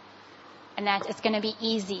want. And that it's going to be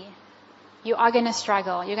easy. You are going to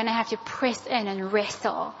struggle. You're going to have to press in and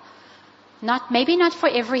wrestle. Maybe not for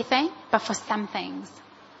everything, but for some things.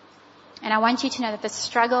 And I want you to know that the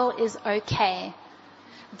struggle is okay.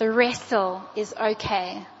 The wrestle is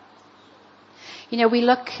okay. You know,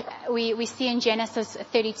 we see in Genesis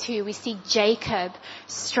 32, we see Jacob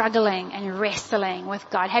struggling and wrestling with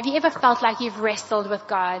God. Have you ever felt like you've wrestled with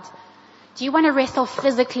God? Do you want to wrestle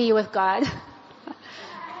physically with God?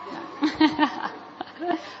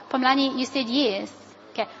 Pomlani, you said yes.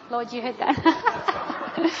 Okay, Lord, you heard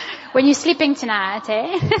that. When you're sleeping tonight,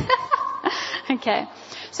 eh? Okay.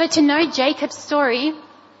 So to know Jacob's story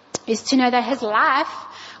is to know that his life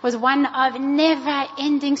was one of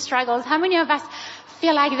never-ending struggles. How many of us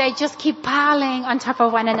feel like they just keep piling on top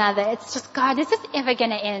of one another? It's just, God, is this ever going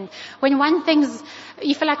to end? When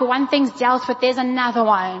you feel like one thing's dealt with, there's another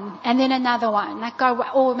one, and then another one. Like, God,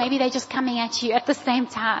 or maybe they're just coming at you at the same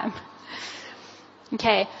time.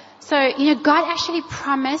 Okay, so, God actually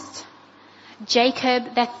promised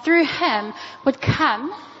Jacob that through him would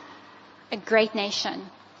come a great nation.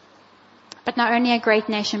 But not only a great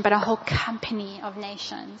nation, but a whole company of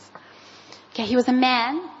nations. Okay, he was a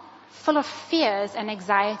man full of fears and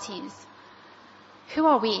anxieties. Who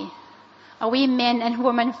are we? Are we men and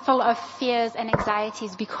women full of fears and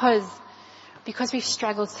anxieties because we've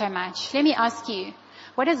struggled so much? Let me ask you,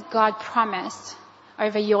 what has God promised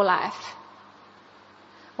over your life?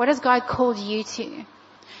 What has God called you to?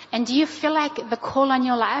 And do you feel like the call on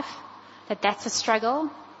your life, that's a struggle?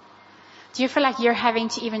 Do you feel like you're having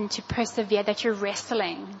to persevere, that you're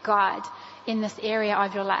wrestling God in this area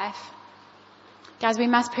of your life? Guys, we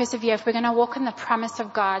must persevere. If we're going to walk in the promise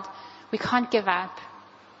of God, we can't give up.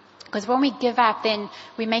 Because when we give up, then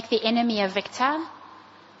we make the enemy a victor,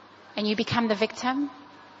 and you become the victim.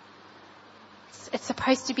 It's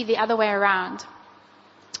supposed to be the other way around.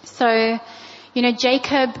 So,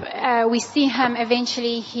 Jacob, we see him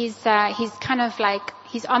eventually, he's kind of like,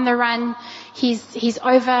 he's on the run, he's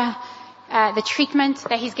over the treatment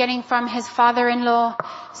that he's getting from his father-in-law.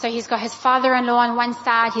 So he's got his father-in-law on one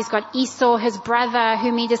side, he's got Esau, his brother,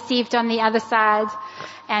 whom he deceived, on the other side,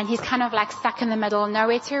 and he's kind of like stuck in the middle,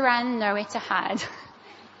 nowhere to run, nowhere to hide.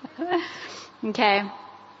 Okay.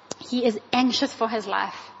 He is anxious for his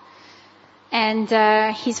life. And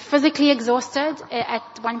he's physically exhausted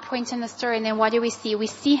at one point in the story, and then what do we see? We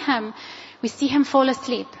see him fall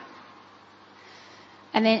asleep.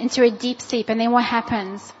 And then into a deep sleep, and then what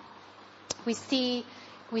happens? We see,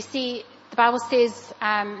 the Bible says,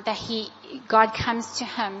 that God comes to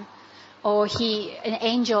him, or an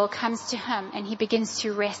angel comes to him, and he begins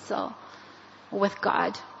to wrestle with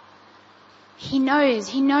God. He knows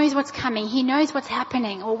what's coming, he knows what's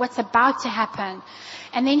happening, or what's about to happen.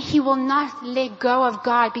 And then he will not let go of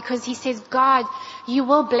God, because he says, God, you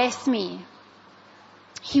will bless me.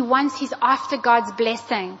 He's after God's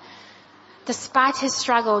blessing. Despite his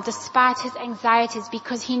struggle, despite his anxieties,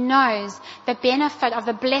 because he knows the benefit of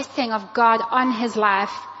the blessing of God on his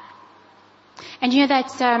life. And you know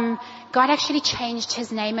that God actually changed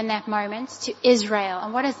his name in that moment to Israel.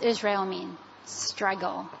 And what does Israel mean?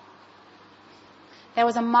 Struggle. There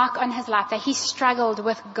was a mark on his life that he struggled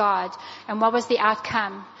with God. And what was the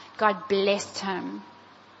outcome? God blessed him.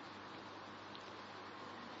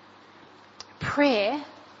 Prayer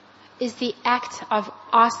is the act of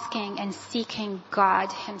asking and seeking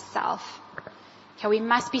God himself. Okay, we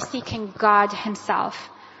must be seeking God himself,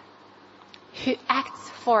 who acts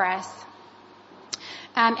for us.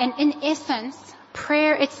 And in essence,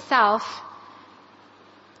 prayer itself,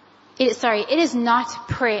 it is not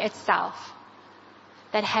prayer itself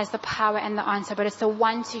that has the power and the answer, but it's the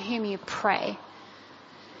one to whom you pray.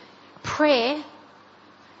 Prayer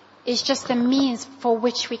is just the means for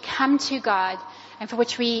which we come to God, and for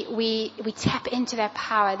which we tap into that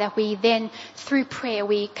power, that we then, through prayer,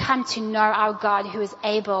 we come to know our God who is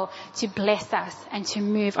able to bless us and to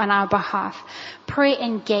move on our behalf. Prayer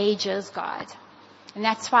engages God. And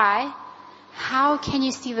that's why, how can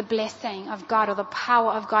you see the blessing of God or the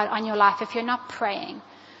power of God on your life if you're not praying?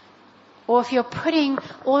 Or if you're putting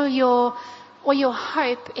all your or your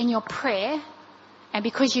hope in your prayer, and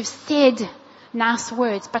because you've said nice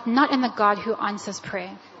words, but not in the God who answers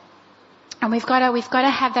prayer. And we've got to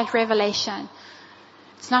have that revelation.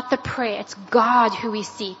 It's not the prayer, it's God who we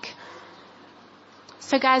seek.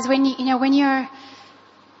 So guys, when you're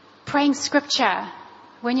praying scripture,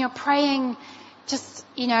 when you're praying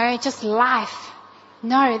just life,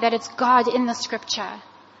 know that it's God in the scripture.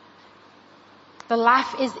 The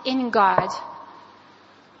life is in God.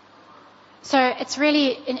 So it's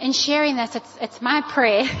really, in sharing this, it's my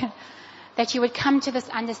prayer that you would come to this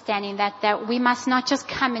understanding that we must not just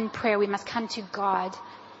come in prayer, we must come to God.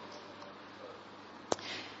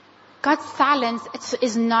 God's silence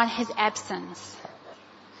is not his absence.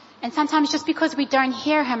 And sometimes just because we don't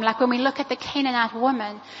hear him, like when we look at the Canaanite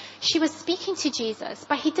woman, she was speaking to Jesus,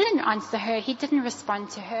 but he didn't answer her. He didn't respond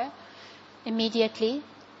to her immediately.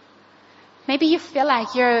 Maybe you feel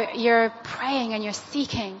like you're praying and you're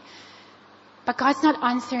seeking, but God's not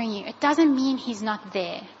answering you. It doesn't mean he's not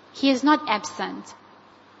there. He is not absent.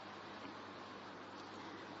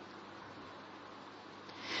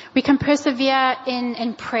 We can persevere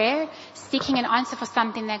in prayer, seeking an answer for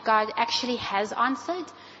something that God actually has answered.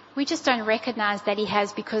 We just don't recognize that he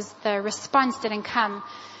has because the response didn't come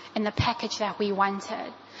in the package that we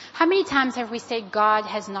wanted. How many times have we said, God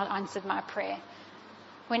has not answered my prayer?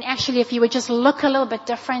 When actually, if you would just look a little bit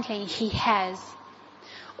differently, he has.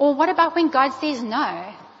 Or what about when God says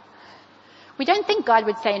no? We don't think God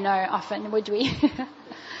would say no often, would we?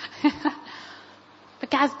 But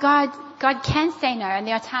guys, God can say no, and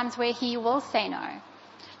there are times where he will say no.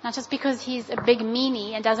 Not just because he's a big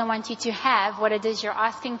meanie and doesn't want you to have what it is you're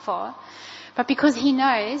asking for, but because he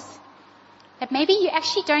knows that maybe you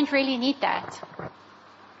actually don't really need that.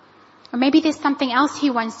 Or maybe there's something else he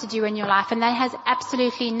wants to do in your life and that has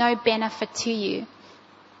absolutely no benefit to you.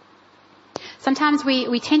 Sometimes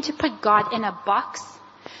we tend to put God in a box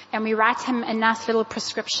and we write him a nice little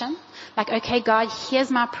prescription. Like, okay, God, here's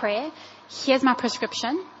my prayer. Here's my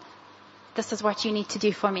prescription. This is what you need to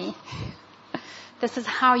do for me. This is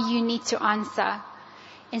how you need to answer.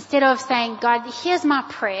 Instead of saying, God, here's my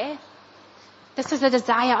prayer. This is the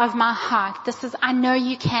desire of my heart. I know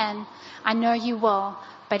you can. I know you will.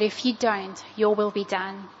 But if you don't, your will be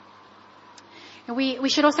done. And we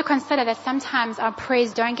should also consider that sometimes our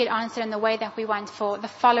prayers don't get answered in the way that we want for the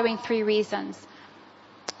following 3 reasons.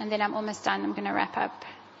 And then I'm almost done. I'm going to wrap up.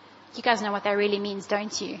 You guys know what that really means,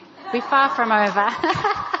 don't you? We're far from over.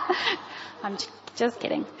 I'm just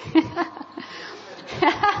kidding.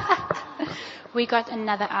 We got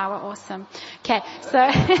another hour. Awesome. Okay,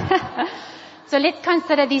 so let's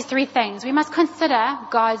consider these 3 things. We must consider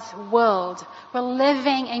God's world. We're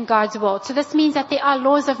living in God's world. So this means that there are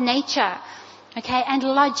laws of nature, okay, and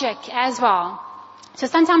logic as well. So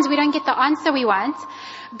sometimes we don't get the answer we want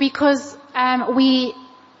because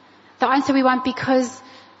because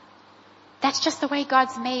that's just the way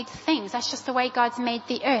God's made things. That's just the way God's made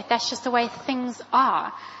the earth. That's just the way things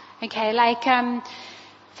are. Okay, like,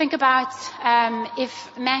 think about,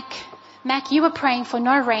 if Mac, you were praying for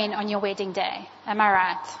no rain on your wedding day. Am I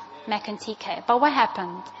right? Mac and TK. But what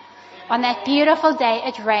happened? On that beautiful day,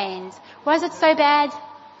 it rained. Was it so bad?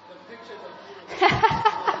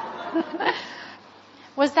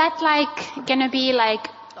 Was that like gonna be like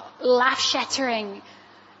life-shattering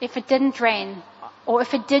if it didn't rain? Or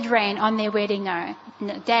if it did rain on their wedding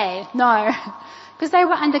day? No. Because they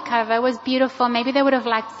were undercover. It was beautiful. Maybe they would have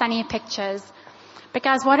liked sunny pictures. But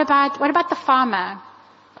guys, what about the farmer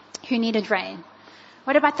who needed rain?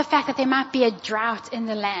 What about the fact that there might be a drought in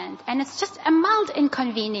the land? And it's just a mild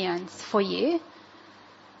inconvenience for you,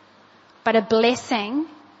 but a blessing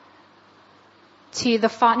to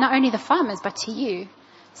not only the farmers, but to you.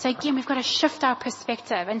 So again, we've got to shift our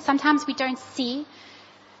perspective. And sometimes we don't see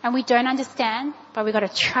and we don't understand, but we've got to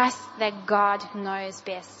trust that God knows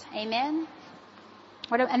best. Amen?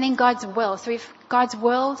 And then God's will. So if God's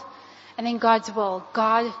world and then God's will,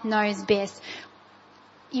 God knows best.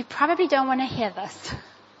 You probably don't want to hear this.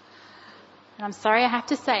 And I'm sorry I have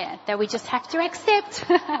to say it, that we just have to accept.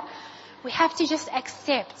 We have to just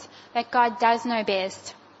accept that God does know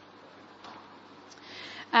best.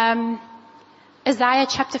 Isaiah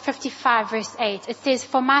chapter 55 verse 8, it says,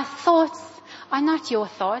 "For my thoughts are not your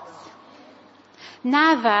thoughts,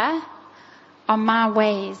 neither are my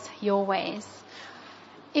ways your ways."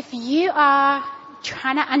 If you are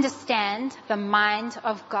trying to understand the mind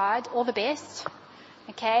of God, all the best,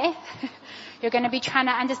 okay? You're going to be trying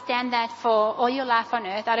to understand that for all your life on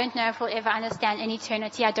earth. I don't know if we'll ever understand in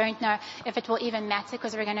eternity. I don't know if it will even matter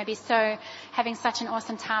because we're going to be having such an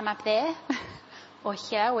awesome time up there or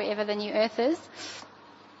here, wherever the new earth is.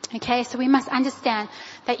 Okay, so we must understand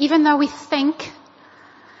that even though we think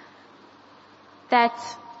that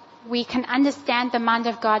we can understand the mind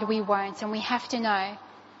of God, we won't, and we have to know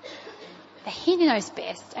that He knows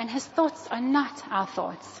best, and His thoughts are not our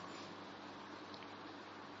thoughts.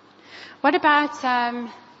 What about,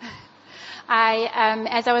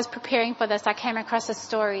 as I was preparing for this, I came across a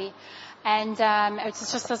story, and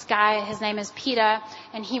it's just this guy, his name is Peter,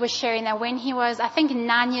 and he was sharing that when he was, I think,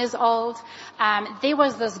 9 years old, there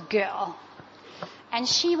was this girl, and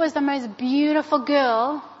she was the most beautiful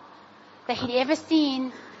girl that he'd ever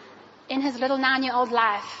seen in his little 9-year-old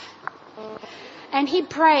life. And he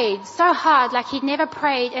prayed so hard, like he'd never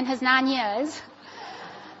prayed in his 9 years,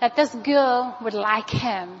 that this girl would like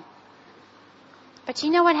him. But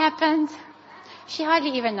you know what happened? She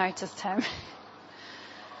hardly even noticed him.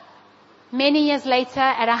 Many years later,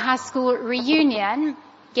 at a high school reunion,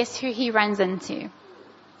 guess who he runs into?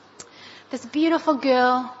 This beautiful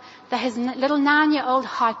girl that his little 9-year-old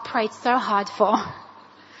heart prayed so hard for.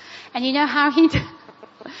 And you know how he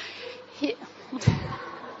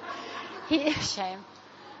shame.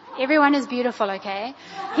 Everyone is beautiful, okay?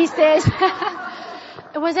 He says,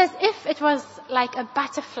 it was as if it was like a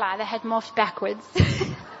butterfly that had morphed backwards. Does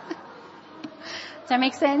that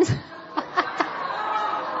make sense?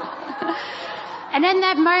 And in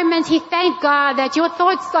that moment, he thanked God that your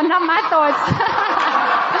thoughts are not my thoughts.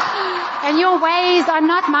 And your ways are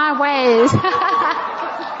not my ways.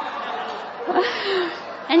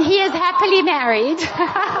 And he is happily married.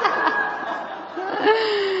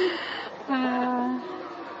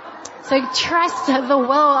 So trust the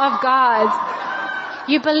will of God.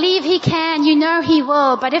 You believe He can, you know He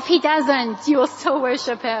will, but if He doesn't, you will still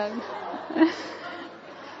worship Him.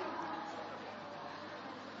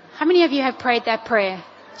 How many of you have prayed that prayer?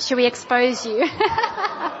 Should we expose you?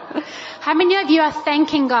 How many of you are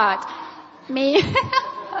thanking God? Me?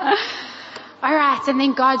 Alright, and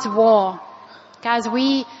then God's war. Guys,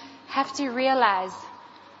 we have to realize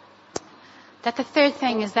that the third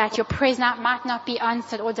thing is that your prayers might not be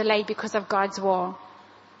answered or delayed because of God's war.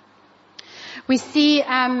 We see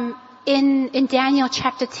in Daniel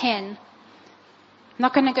chapter 10, I'm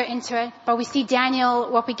not going to go into it, but we see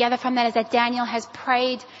Daniel, what we gather from that is that Daniel has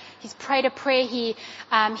prayed. He's prayed a prayer.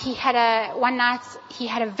 One night he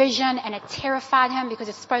had a vision and it terrified him because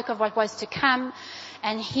it spoke of what was to come.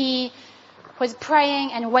 And he was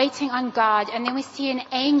praying and waiting on God. And then we see an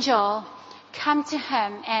angel come to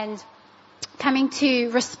him and coming to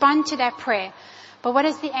respond to that prayer. But what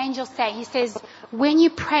does the angel say? He says, when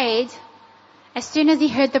you prayed, as soon as he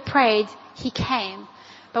heard the prayer, he came.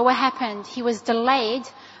 But what happened? He was delayed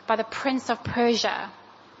by the prince of Persia,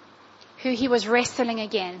 who he was wrestling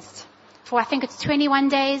against for, I think it's 21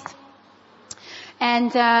 days.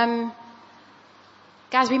 And,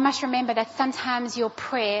 guys, we must remember that sometimes your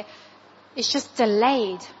prayer is just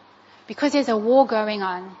delayed because there's a war going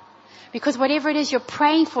on. Because whatever it is you're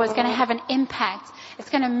praying for is going to have an impact. It's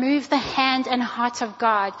going to move the hand and heart of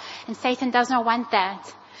God. And Satan does not want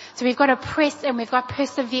that. So we've got to press and we've got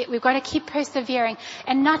to keep persevering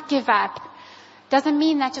and not give up. Doesn't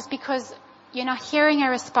mean that just because you're not hearing a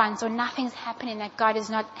response or nothing's happening that God is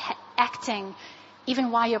not acting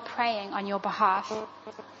even while you're praying on your behalf.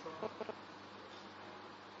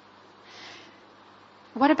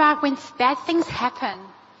 What about when bad things happen?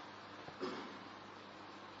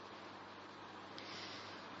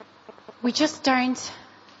 We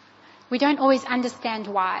don't always understand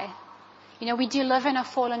why. You know, we do live in a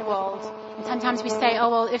fallen world. And sometimes we say, oh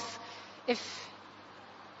well, if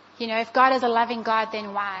God is a loving God,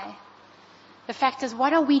 then why? The fact is,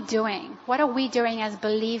 what are we doing? What are we doing as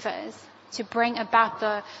believers to bring about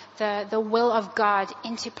the will of God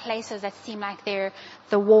into places that seem like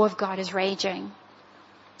the war of God is raging?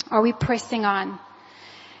 Are we pressing on?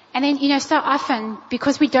 And then, so often,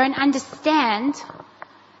 because we don't understand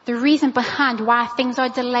the reason behind why things are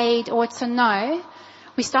delayed or it's a no,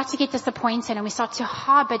 we start to get disappointed and we start to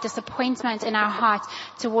harbor disappointment in our heart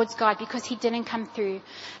towards God because He didn't come through.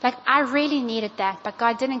 Like, I really needed that, but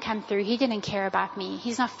God didn't come through. He didn't care about me.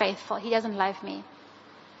 He's not faithful. He doesn't love me.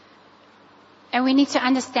 And we need to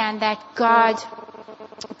understand that God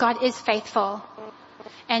is faithful.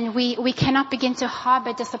 And we cannot begin to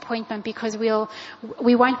harbor disappointment because we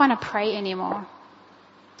won't want to pray anymore.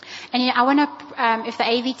 And I want to, if the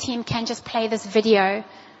AV team can just play this video.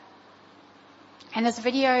 And this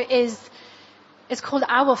video is called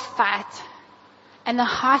I Will Fight. And the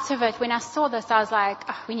heart of it, when I saw this, I was like,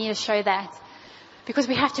 we need to show that. Because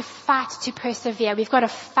we have to fight to persevere. We've got to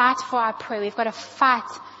fight for our prayer. We've got to fight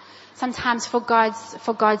sometimes for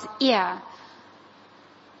God's ear.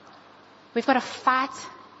 We've got to fight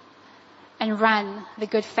and run the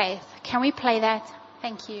good faith. Can we play that?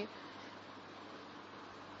 Thank you.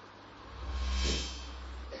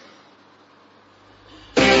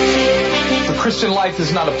 The Christian life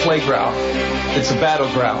is not a playground. It's a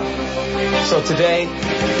battleground. So today,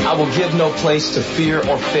 I will give no place to fear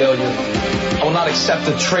or failure. I will not accept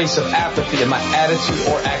a trace of apathy in my attitude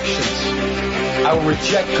or actions. I will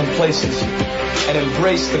reject complacency and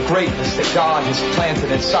embrace the greatness that God has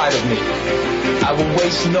planted inside of me. I will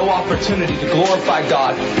waste no opportunity to glorify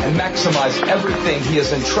God and maximize everything He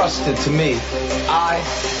has entrusted to me. I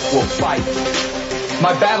will fight.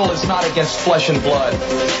 My battle is not against flesh and blood,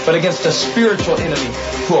 but against a spiritual enemy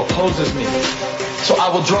who opposes me. So I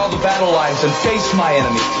will draw the battle lines and face my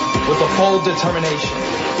enemy with a bold determination.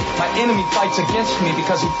 My enemy fights against me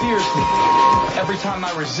because he fears me. Every time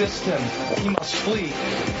I resist him, he must flee.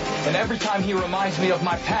 And every time he reminds me of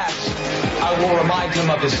my past, I will remind him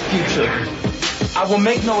of his future. I will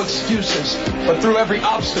make no excuses, but through every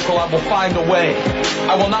obstacle I will find a way.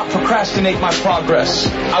 I will not procrastinate my progress.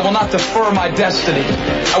 I will not defer my destiny.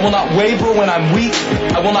 I will not waver when I'm weak.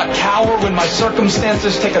 I will not cower when my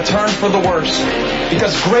circumstances take a turn for the worse.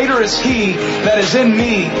 Because greater is He that is in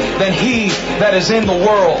me than he that is in the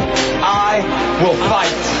world. I will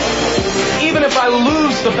fight. Even if I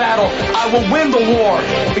lose the battle, I will win the war,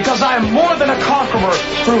 because I am more than a conqueror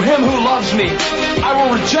through Him who loves me. I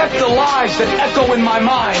will reject the lies that echo in my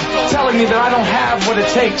mind, telling me that I don't have what it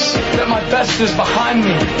takes, that my best is behind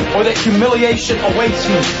me, or that humiliation awaits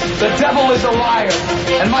me. The devil is a liar,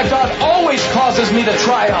 and my God always causes me to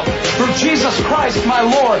triumph. Through Jesus Christ, my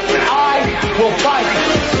Lord, I will fight.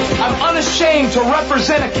 I'm unashamed to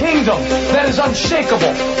represent a kingdom that is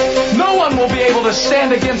unshakable. No one will be able to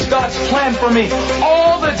stand against God's plan for me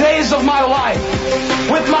all the days of my life.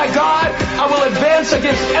 With my God, I will advance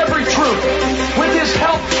against every truth. With His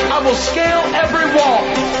help, I will scale every wall.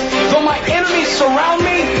 Though my enemies surround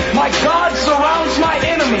me, my God surrounds my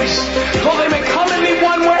enemies. Though they may come at me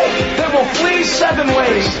one way, they will flee 7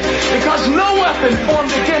 ways. Because no weapon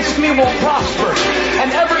formed against me will prosper.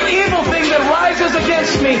 And every evil thing that rises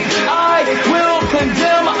against me, I will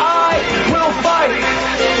condemn, I will fight.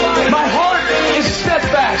 My heart is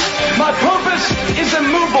steadfast. My purpose is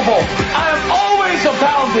immovable. I am always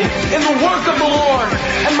abounding in the work of the Lord.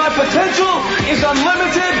 And my potential is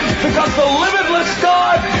unlimited because the limitless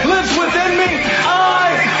God lives within me.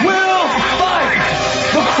 I will fight.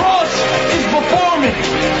 The cross is before me.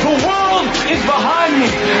 The world is behind me.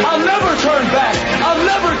 I'll never turn back. I'll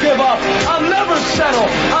never give up. I'll never settle.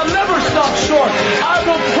 I'll never stop short. I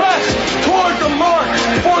will press toward the mark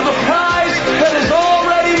for the prize that is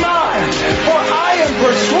already mine. For I am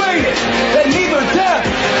persuaded that neither death,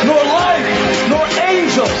 nor life, nor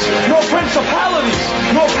angels, nor principalities,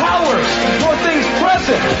 nor powers, nor things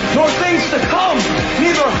present, nor things to come,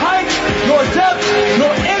 neither height, nor depth,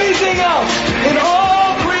 nor anything else in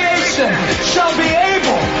all creation shall be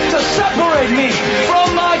able to separate me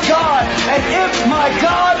from my God. And if my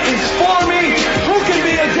God is for me, who can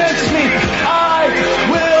be against me? I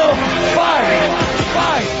will fight.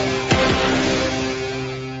 Fight.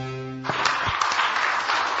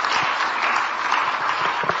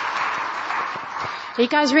 Are you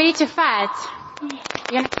guys ready to fight?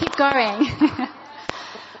 You're going to keep going.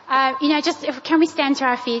 Can we stand to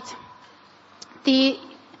our feet? The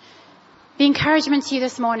encouragement to you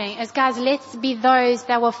this morning is, guys, let's be those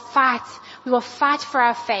that will fight. We will fight for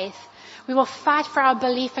our faith. We will fight for our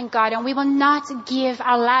belief in God, and we will not give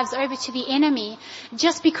our lives over to the enemy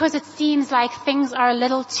just because it seems like things are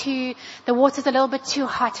the water's a little bit too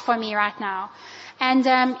hot for me right now. And,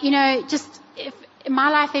 in my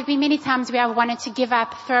life, there have been many times where I've wanted to give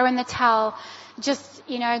up, throw in the towel,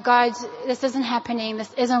 God, this isn't happening,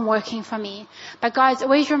 this isn't working for me. But God's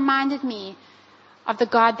always reminded me of the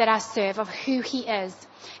God that I serve, of who He is.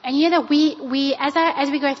 And that we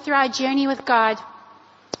as we go through our journey with God,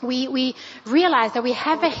 we realize that we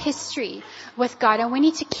have a history with God, and we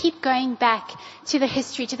need to keep going back to the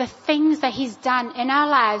history, to the things that He's done in our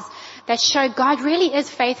lives that show God really is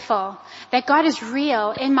faithful, that God is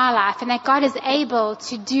real in my life, and that God is able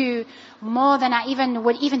to do more than I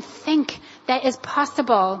would even think that is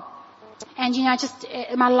possible. And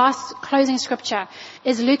my last closing scripture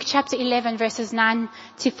is Luke chapter 11 verses 9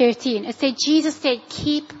 to 13. It said, Jesus said,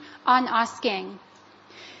 keep on asking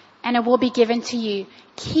and it will be given to you.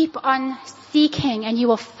 Keep on seeking and you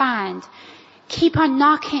will find. Keep on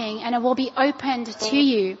knocking and it will be opened to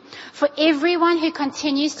you. For everyone who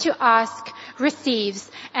continues to ask receives,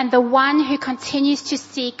 and the one who continues to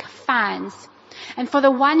seek finds. And for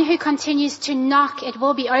the one who continues to knock, it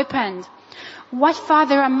will be opened. What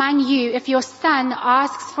father among you, if your son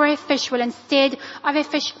asks for a fish, will instead of a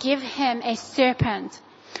fish give him a serpent?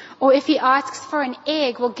 Or if he asks for an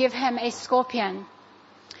egg, will give him a scorpion?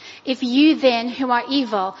 If you then, who are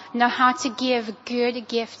evil, know how to give good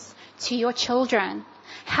gifts to your children,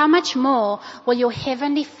 how much more will your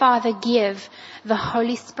heavenly Father give the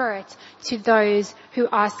Holy Spirit to those who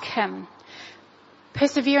ask him?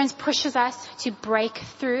 Perseverance pushes us to break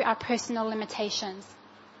through our personal limitations.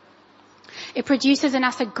 It produces in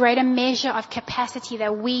us a greater measure of capacity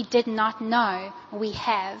that we did not know we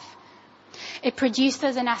have. It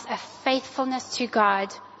produces in us a faithfulness to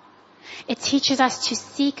God. It teaches us to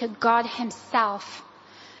seek God himself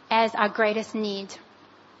as our greatest need.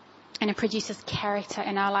 And it produces character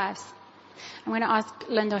in our lives. I'm going to ask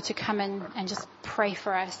Linda to come in and just pray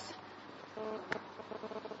for us.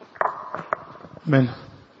 Amen.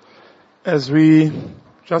 As we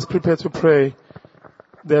just prepare to pray,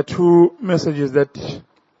 there are two messages that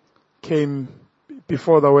came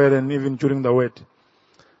before the word and even during the word.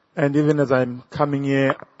 And even as I'm coming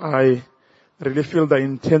here, I really feel the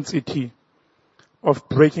intensity of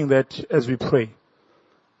breaking that as we pray.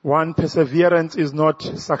 One, perseverance is not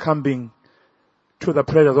succumbing to the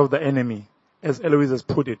pressures of the enemy, as Eloise has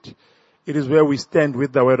put it. It is where we stand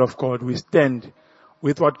with the word of God. We stand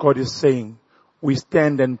with what God is saying. We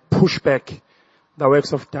stand and push back the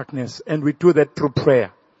works of darkness. And we do that through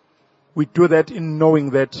prayer. We do that in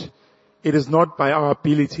knowing that it is not by our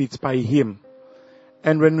ability, it's by him.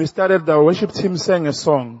 And when we started, the worship team sang a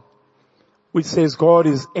song which says God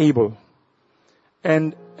is able.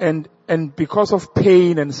 And because of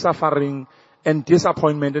pain and suffering and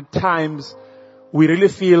disappointment at times, we really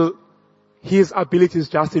feel his ability is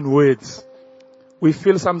just in words. We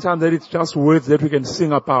feel sometimes that it's just words that we can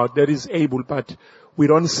sing about, that is able, but we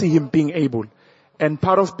don't see him being able. And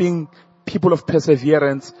part of being people of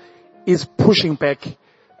perseverance is pushing back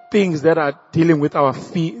things that are dealing with our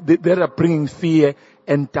fear, that are bringing fear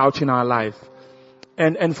and doubt in our life.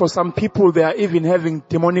 And for some people, they are even having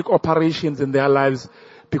demonic operations in their lives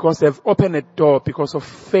because they've opened a door because of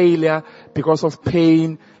failure, because of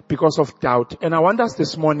pain, because of doubt. And I want us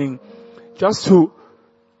this morning just to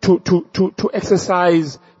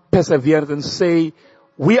exercise perseverance and say,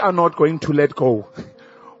 we are not going to let go.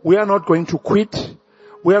 We are not going to quit.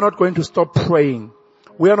 We are not going to stop praying.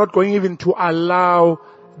 We are not going even to allow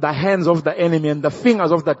the hands of the enemy and the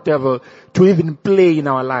fingers of the devil to even play in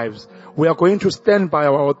our lives. We are going to stand by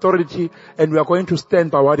our authority, and we are going to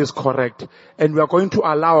stand by what is correct. And we are going to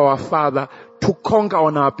allow our Father to conquer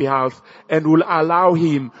on our behalf, and will allow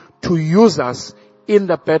him to use us in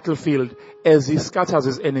the battlefield as he scatters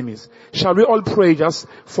his enemies. Shall we all pray just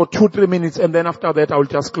for 2-3 minutes, and then after that I will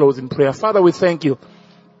just close in prayer. Father, we thank you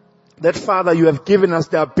that, Father, you have given us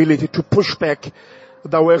the ability to push back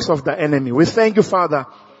the works of the enemy. We thank you, Father,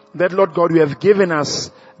 that, Lord God, you have given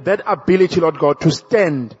us that ability, Lord God, to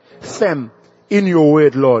stand firm in your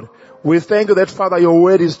word, Lord. We thank you that, Father, your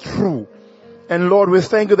word is true. And Lord, we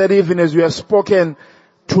thank you that even as you have spoken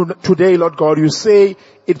today, Lord God, you say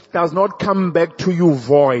it does not come back to you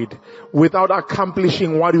void without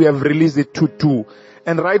accomplishing what you have released it to do.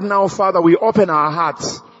 And right now, Father, we open our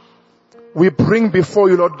hearts. We bring before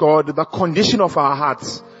you, Lord God, the condition of our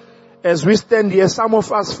hearts. As we stand here, some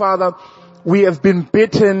of us, Father, we have been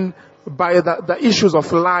beaten by the issues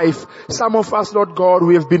of life. Some of us, Lord God,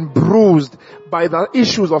 we have been bruised by the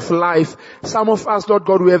issues of life. Some of us, Lord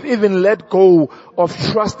God, we have even let go of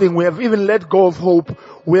trusting. We have even let go of hope.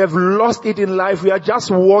 We have lost it in life. We are just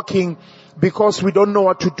walking because we don't know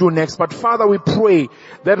what to do next. But Father, we pray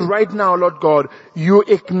that right now, Lord God, you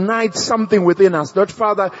ignite something within us. That,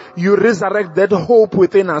 Father, you resurrect that hope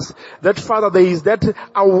within us. That, Father, there is that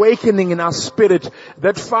awakening in our spirit.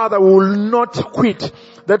 That, Father, we will not quit.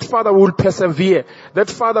 That, Father, will persevere. That,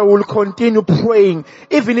 Father, will continue praying,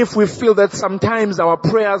 even if we feel that sometimes our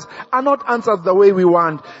prayers are not answered the way we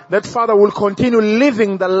want. That, Father, will continue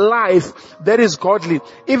living the life that is godly,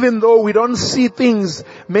 even though we don't see things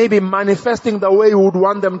maybe manifesting the way we would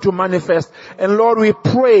want them to manifest. And Lord, we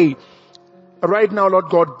pray right now, Lord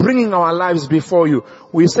God, bringing our lives before you.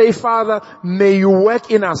 We say, Father, may you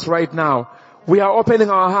work in us right now. We are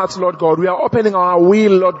opening our hearts, Lord God. We are opening our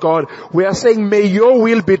will, Lord God. We are saying, may your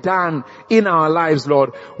will be done in our lives,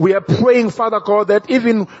 Lord. We are praying, Father God, that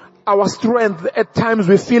even our strength. At times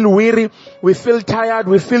we feel weary, we feel tired,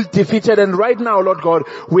 we feel defeated. And right now, Lord God,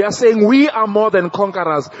 we are saying we are more than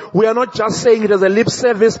conquerors. We are not just saying it as a lip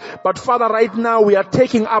service, but Father, right now we are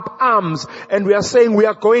taking up arms and we are saying we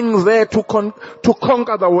are going there to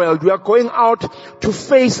conquer the world. We are going out to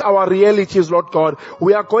face our realities, Lord God.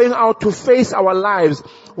 We are going out to face our lives.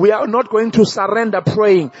 We are not going to surrender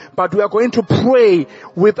praying, but we are going to pray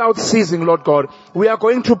without ceasing, Lord God. We are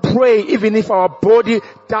going to pray even if our body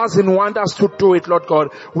doesn't want us to do it, Lord God.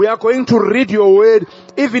 We are going to read your word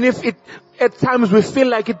even if at times we feel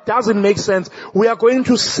like it doesn't make sense. We are going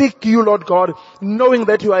to seek you, Lord God, knowing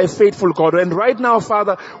that you are a faithful God. And right now,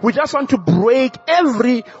 Father, we just want to break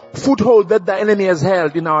every foothold that the enemy has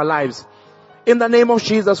held in our lives. In the name of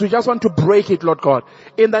Jesus, we just want to break it, Lord God.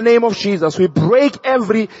 In the name of Jesus, we break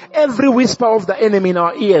every whisper of the enemy in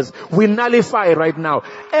our ears. We nullify right now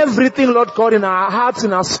everything, Lord God, in our hearts,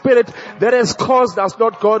 in our spirit that has caused us,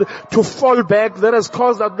 Lord God, to fall back, that has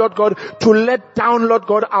caused us, Lord God, to let down, Lord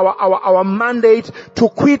God, our mandate, to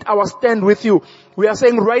quit our stand with you. We are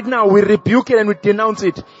saying right now, we rebuke it and we denounce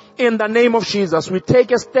it. In the name of Jesus, we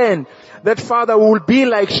take a stand that, Father, we will be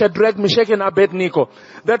like Shadrach, Meshach, and Abednego.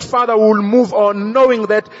 That, Father, we will move on knowing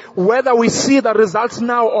that whether we see the results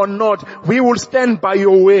now or not, we will stand by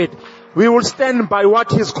your word. We will stand by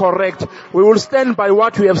what is correct. We will stand by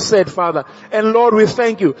what we have said, Father. And Lord, we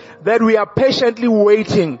thank you that we are patiently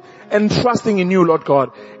waiting and trusting in you, Lord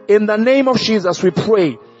God. In the name of Jesus, we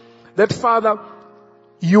pray that, Father,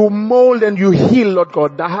 you mold and you heal, Lord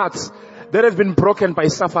God, the hearts that have been broken by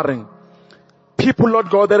suffering. People, Lord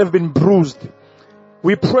God, that have been bruised.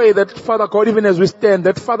 We pray that, Father God, even as we stand,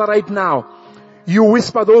 that, Father, right now, you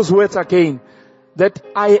whisper those words again, that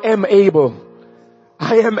I am able.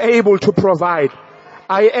 I am able to provide.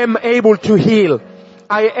 I am able to heal.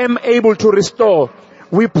 I am able to restore.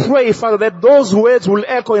 We pray, Father, that those words will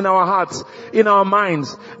echo in our hearts, in our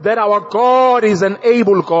minds, that our God is an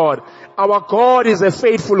able God. Our God is a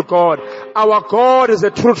faithful God. Our God is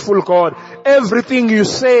a truthful God. Everything you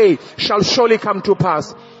say shall surely come to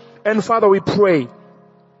pass. And Father, we pray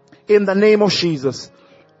in the name of Jesus.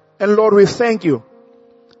 And Lord, we thank you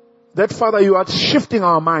that, Father, you are shifting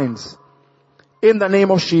our minds in the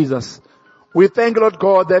name of Jesus. We thank, Lord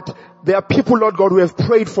God, that there are people, Lord God, who have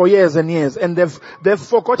prayed for years and years and they've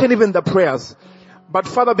forgotten even the prayers. But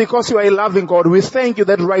Father, because you are a loving God, we thank you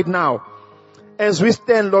that right now, as we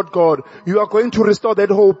stand, Lord God, you are going to restore that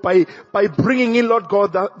hope by bringing in, Lord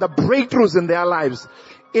God, the breakthroughs in their lives.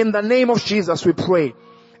 In the name of Jesus, we pray.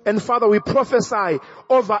 And Father, we prophesy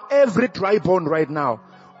over every dry bone right now.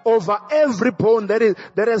 Over every bone that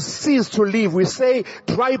has ceased to live. We say,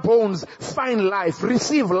 dry bones, find life,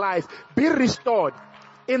 receive life, be restored.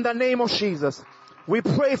 In the name of Jesus. We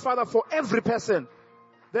pray, Father, for every person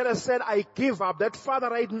that has said, I give up, that, Father,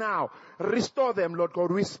 right now, restore them, Lord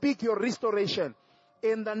God. We speak your restoration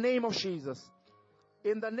in the name of Jesus.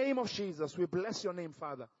 In the name of Jesus, we bless your name,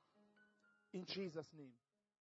 Father. In Jesus' name.